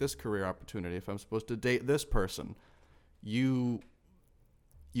to take this career opportunity, if I'm supposed to date this person. You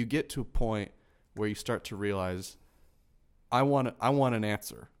get to a point where you start to realize, I want an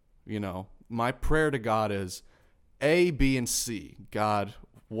answer. My prayer to God is A, B, and C. God,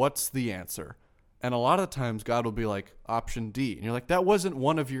 what's the answer? And a lot of times God will be like, option D. And you're like, that wasn't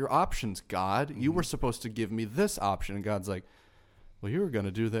one of your options, God. You were supposed to give me this option. And God's like, well, you were going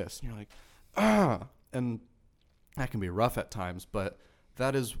to do this. And you're like, ah. And that can be rough at times, but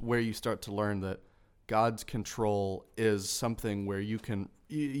that is where you start to learn that God's control is something where you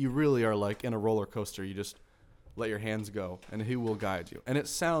really are like in a roller coaster. You just let your hands go, and he will guide you. And it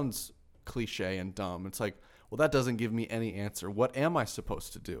sounds cliche and dumb. It's like, well, that doesn't give me any answer. What am I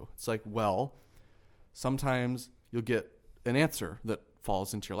supposed to do? It's like, well, sometimes you'll get an answer that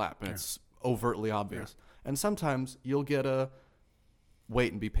falls into your lap, and it's overtly obvious. Yeah. And sometimes you'll get a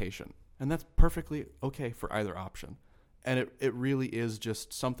wait and be patient. And that's perfectly okay for either option. And it really is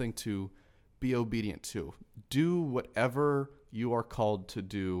just something to be obedient to. Do whatever you are called to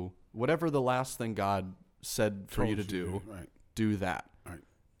do, whatever the last thing God said for you to do, do that. Right.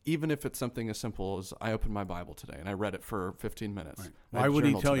 Even if it's something as simple as I opened my Bible today and I read it for 15 minutes. Right. Why would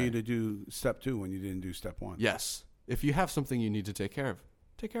he tell you to do step 2 when you didn't do step 1? Yes. If you have something you need to take care of,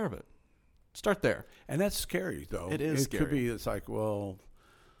 take care of it. Start there. And that's scary, though. It is It could be, it's like, well,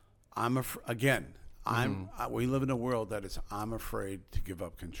 we live in a world that I'm afraid to give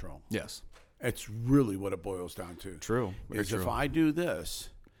up control. Yes. It's really what it boils down to. True. Very true. If I do this,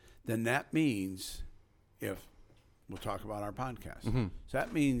 then that means we'll talk about our podcast. Mm-hmm. So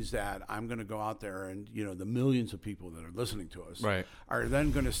that means that I'm going to go out there and, the millions of people that are listening to us Right. are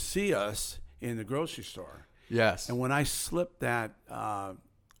then going to see us in the grocery store. Yes. And when I slip that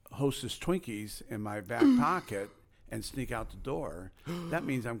Hostess Twinkies in my back pocket and sneak out the door, that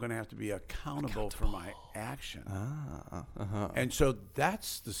means I'm going to have to be accountable for my action. And so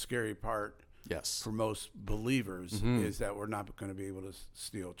that's the scary part. Yes. For most believers, is that we're not going to be able to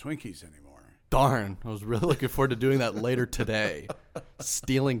steal Twinkies anymore. Darn. I was really looking forward to doing that later today.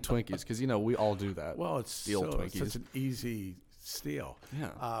 Stealing Twinkies. Because, we all do that. Well, it's Twinkies. such an easy steal.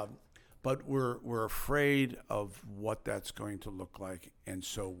 Yeah. But we're afraid of what that's going to look like, and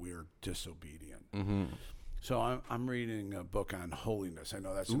so we're disobedient. Mm-hmm. So I'm reading a book on holiness. I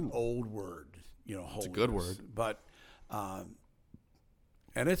know that's an old word, holiness. It's a good word. But,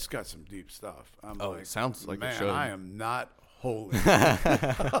 and it's got some deep stuff. It sounds like man, it should. I am not holy.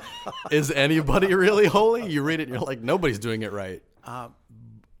 Is anybody really holy? You read it and you're like, nobody's doing it right.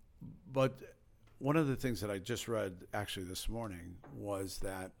 But one of the things that I just read actually this morning was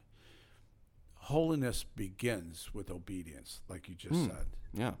that holiness begins with obedience, like you just said.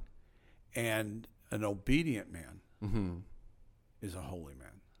 Yeah. And an obedient man is a holy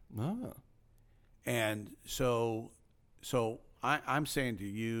man. Ah. And so I'm saying to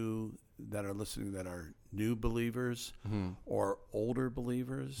you that are listening that are new believers or older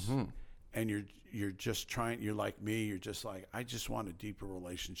believers, and you're just trying, you're like me, you're just like, I just want a deeper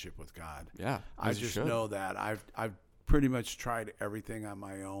relationship with God. Yeah. I just know that I've pretty much tried everything on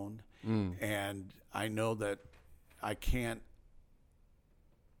my own, and I know that I can't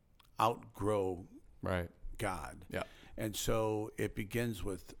outgrow God. Yeah. And so it begins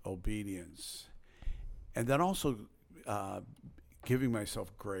with obedience. And then also giving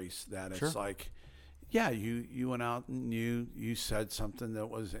myself grace that it's like, yeah, you went out and you said something that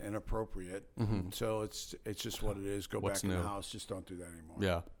was inappropriate. So it's just what it is. Go back in the house. Just don't do that anymore.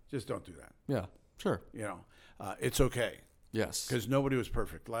 Yeah. Just don't do that. Yeah. Sure. It's okay. Yes. Because nobody was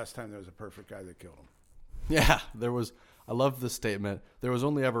perfect. Last time there was a perfect guy that killed him. Yeah. I love this statement. There was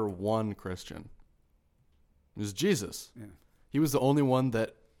only ever one Christian. It was Jesus. Yeah. He was the only one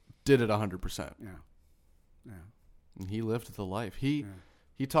that did it 100%. Yeah. Yeah. And he lived the life. He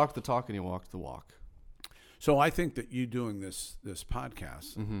talked the talk and he walked the walk. So I think that you doing this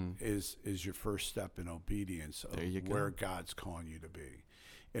podcast is your first step in obedience of where God's calling you to be.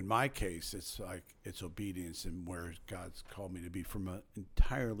 In my case, it's obedience and where God's called me to be from an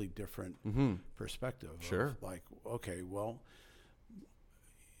entirely different perspective. Sure. Like, okay, well,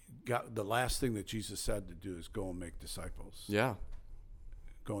 God, the last thing that Jesus said to do is go and make disciples. Yeah.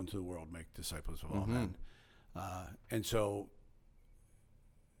 Go into the world, make disciples of all men. And so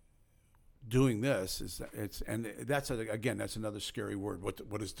doing this that's another scary word.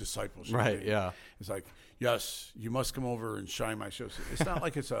 What is discipleship? Right. Yeah. It's like, yes, you must come over and shine my shows. It's not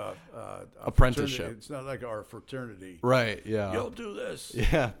like it's a apprenticeship. It's not like our fraternity. Right. Yeah. You'll do this.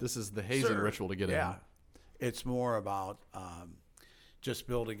 Yeah. This is the hazing ritual to get in. Yeah. It's more about just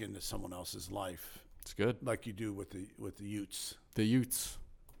building into someone else's life. It's good. Like you do with the Utes. The Utes.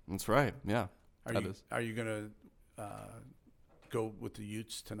 That's right. Yeah. Are you gonna go with the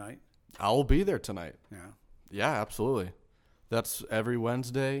Utes tonight? I'll be there tonight. Yeah. Yeah, absolutely. That's every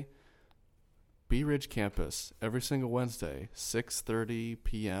Wednesday. Bee Ridge campus, every single Wednesday, 6:30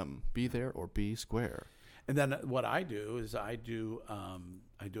 p.m. Be there or be square. And then what I do is I do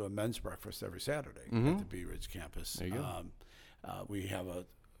a men's breakfast every Saturday at the Bee Ridge campus. There you go. We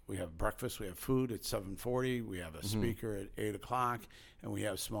have breakfast. We have food at 7:40. We have a speaker at 8:00, and we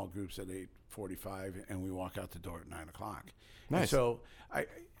have small groups at 8:45, and we walk out the door at 9:00. Nice. And so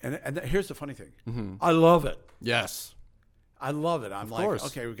and here's the funny thing. I love it. Yes. I love it. I'm of like, course.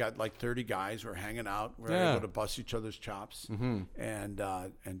 okay, we got like 30 guys. We're hanging out. We're able to bust each other's chops and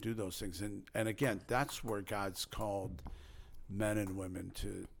do those things. And again, that's where God's called men and women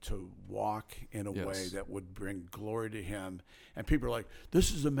to walk in a way that would bring glory to Him. And people are like, "This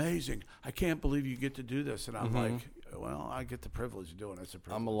is amazing! I can't believe you get to do this." And I'm like, "Well, I get the privilege of doing it. It's a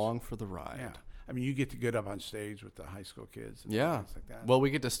privilege. I'm along for the ride. Yeah. I mean, you get to get up on stage with the high school kids. And Yeah. things like that. Well, we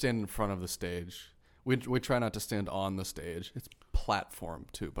get to stand in front of the stage. We try not to stand on the stage. It's platform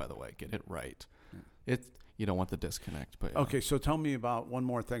too, by the way. Get it right. Yeah. You don't want the disconnect. But okay, so tell me about one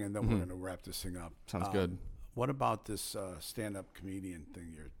more thing, and then we're going to wrap this thing up. Sounds good. What about this stand-up comedian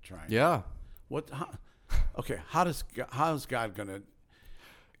thing you're trying? Yeah. What? Okay, how is God gonna?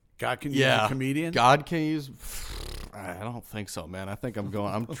 God can use a comedian. God can use. I don't think so, man. I think I'm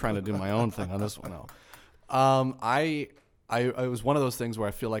trying to do my own thing on this one now. I was one of those things where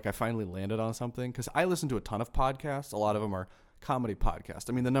I feel like I finally landed on something because I listen to a ton of podcasts. A lot of them are comedy podcasts.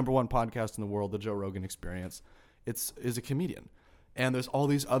 I mean, the number one podcast in the world, the Joe Rogan Experience, is a comedian, and there's all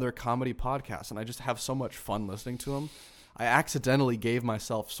these other comedy podcasts, and I just have so much fun listening to them. I accidentally gave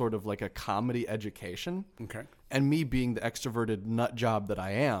myself sort of like a comedy education. Okay. And me being the extroverted nut job that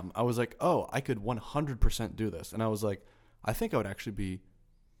I am, I was like, oh, I could 100% do this. And I was like, I think I would actually be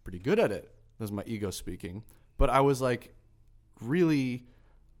pretty good at it. This is my ego speaking. But I was like, really,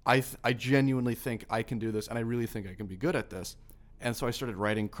 I genuinely think I can do this, and I really think I can be good at this. And so I started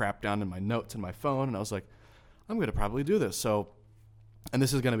writing crap down in my notes in my phone, and I was like, I'm going to probably do this. So, and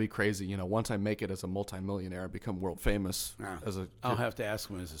this is going to be crazy. You know, once I make it as a multimillionaire, become world famous I'll have to ask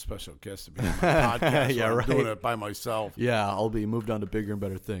him as a special guest to be on my podcast. Yeah, right. I'm doing it by myself. Yeah, I'll be moved on to bigger and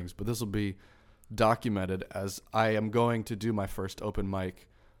better things. But this will be documented as I am going to do my first open mic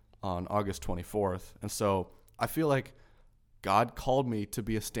on August 24th. And so I feel like God called me to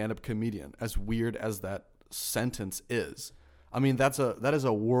be a stand-up comedian, as weird as that sentence is. I mean, that is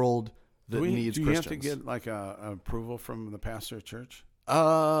a world that needs Christians. Do you have to get like a approval from the pastor of church?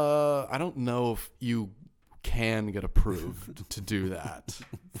 I don't know if you can get approved to do that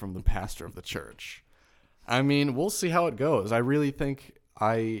from the pastor of the church. I mean, we'll see how it goes. I really think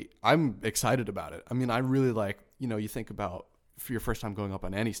I'm excited about it. I mean, I really like, you think about for your first time going up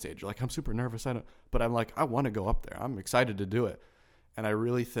on any stage, you're like, I'm super nervous. But I'm like, I want to go up there. I'm excited to do it. And I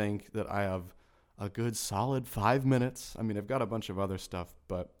really think that I have a good solid 5 minutes. I mean, I've got a bunch of other stuff,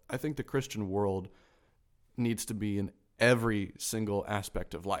 but I think the Christian world needs to be in every single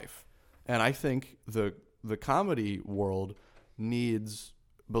aspect of life. And I think the comedy world needs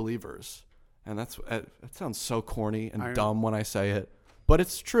believers. And that sounds so corny and dumb when I say it, but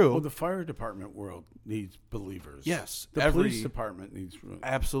it's true. Well, the fire department world needs believers. Yes. The police department needs.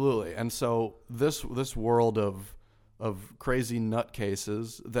 Absolutely. And so this world of crazy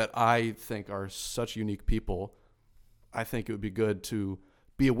nutcases that I think are such unique people, I think it would be good to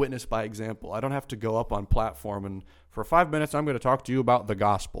be a witness by example. I don't have to go up on platform and for 5 minutes I'm going to talk to you about the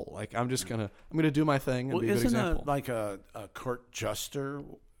gospel. Like I'm going to do my thing and be a good example. Isn't like a court jester?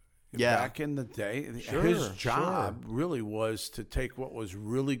 Yeah. Back in the day, sure, his job really was to take what was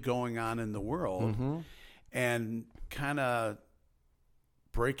really going on in the world and kind of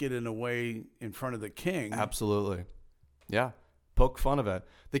break it in a way in front of the king. Absolutely. Yeah. Poke fun of it.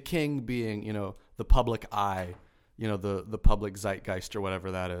 The king being, the public eye, the public zeitgeist or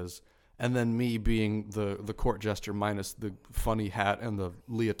whatever that is. And then me being the court jester minus the funny hat and the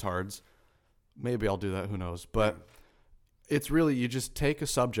leotards. Maybe I'll do that. Who knows? But it's really, you just take a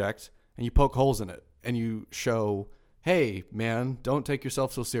subject and you poke holes in it and you show, hey, man, don't take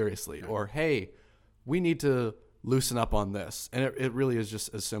yourself so seriously. Or, hey, we need to loosen up on this. And it really is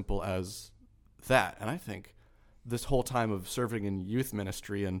just as simple as that. And I think this whole time of serving in youth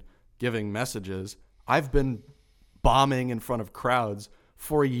ministry and giving messages, I've been bombing in front of crowds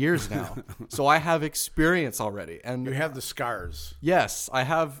for years now. So I have experience already. And you have the scars. Yes, I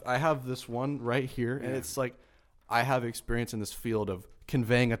have this one right here. And it's like, I have experience in this field of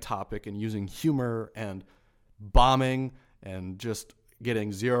conveying a topic and using humor and bombing and just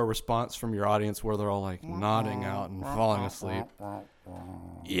getting zero response from your audience where they're all like nodding out and falling asleep.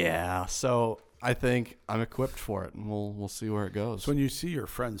 Yeah, so I think I'm equipped for it, and we'll see where it goes. So when you see your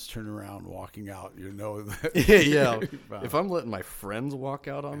friends turn around walking out, you know that. Yeah. If I'm letting my friends walk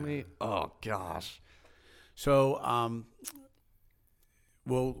out on me, oh gosh. So,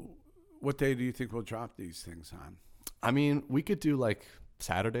 what day do you think we'll drop these things on? I mean, we could do like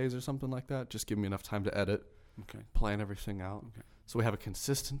Saturdays or something like that. Just give me enough time to edit, plan everything out. Okay. So we have a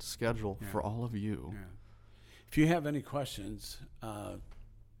consistent schedule for all of you. Yeah. If you have any questions,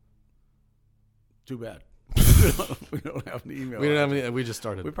 too bad. We don't have an email. We don't have any. We just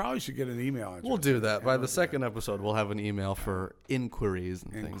started. We probably should get an email address. We'll do that. By the second episode, we'll have an email for inquiries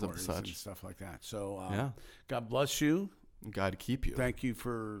and things of such. And stuff like that. So, God bless you. God keep you. Thank you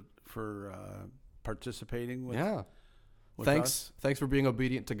for participating with us. Thanks for being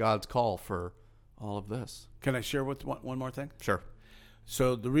obedient to God's call for all of this. Can I share with one more thing? Sure.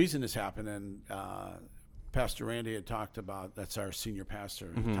 So the reason this happened, and Pastor Randy had talked about, that's our senior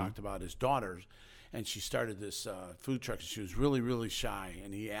pastor, talked about his daughters, and she started this food truck. She was really, really shy,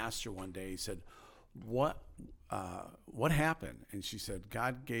 and he asked her one day, he said, what happened? And she said,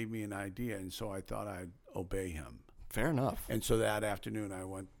 God gave me an idea, and so I thought I'd obey him. Fair enough. And so that afternoon, I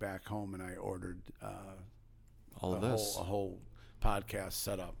went back home and I ordered all of this, a whole podcast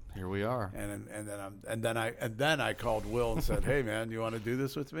set up. Here we are. And then I called Will and said, "Hey man, you want to do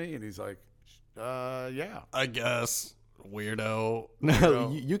this with me?" And he's like, "Yeah, I guess." Weirdo.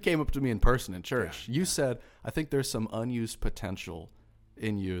 No, you came up to me in person in church. You said, I think there's some unused potential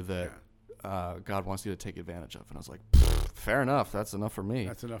in you that God wants you to take advantage of. And I was like, fair enough. That's enough for me.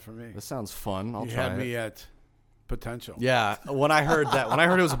 That's enough for me." This sounds fun. I'll You try had me it. at potential. Yeah. When I heard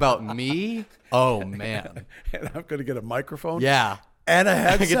it was about me, oh, man. And I'm going to get a microphone. Yeah. And a I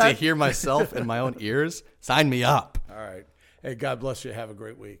headset. get to hear myself in my own ears. Sign me up. All right. Hey, God bless you. Have a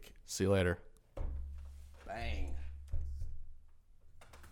great week. See you later. Bang.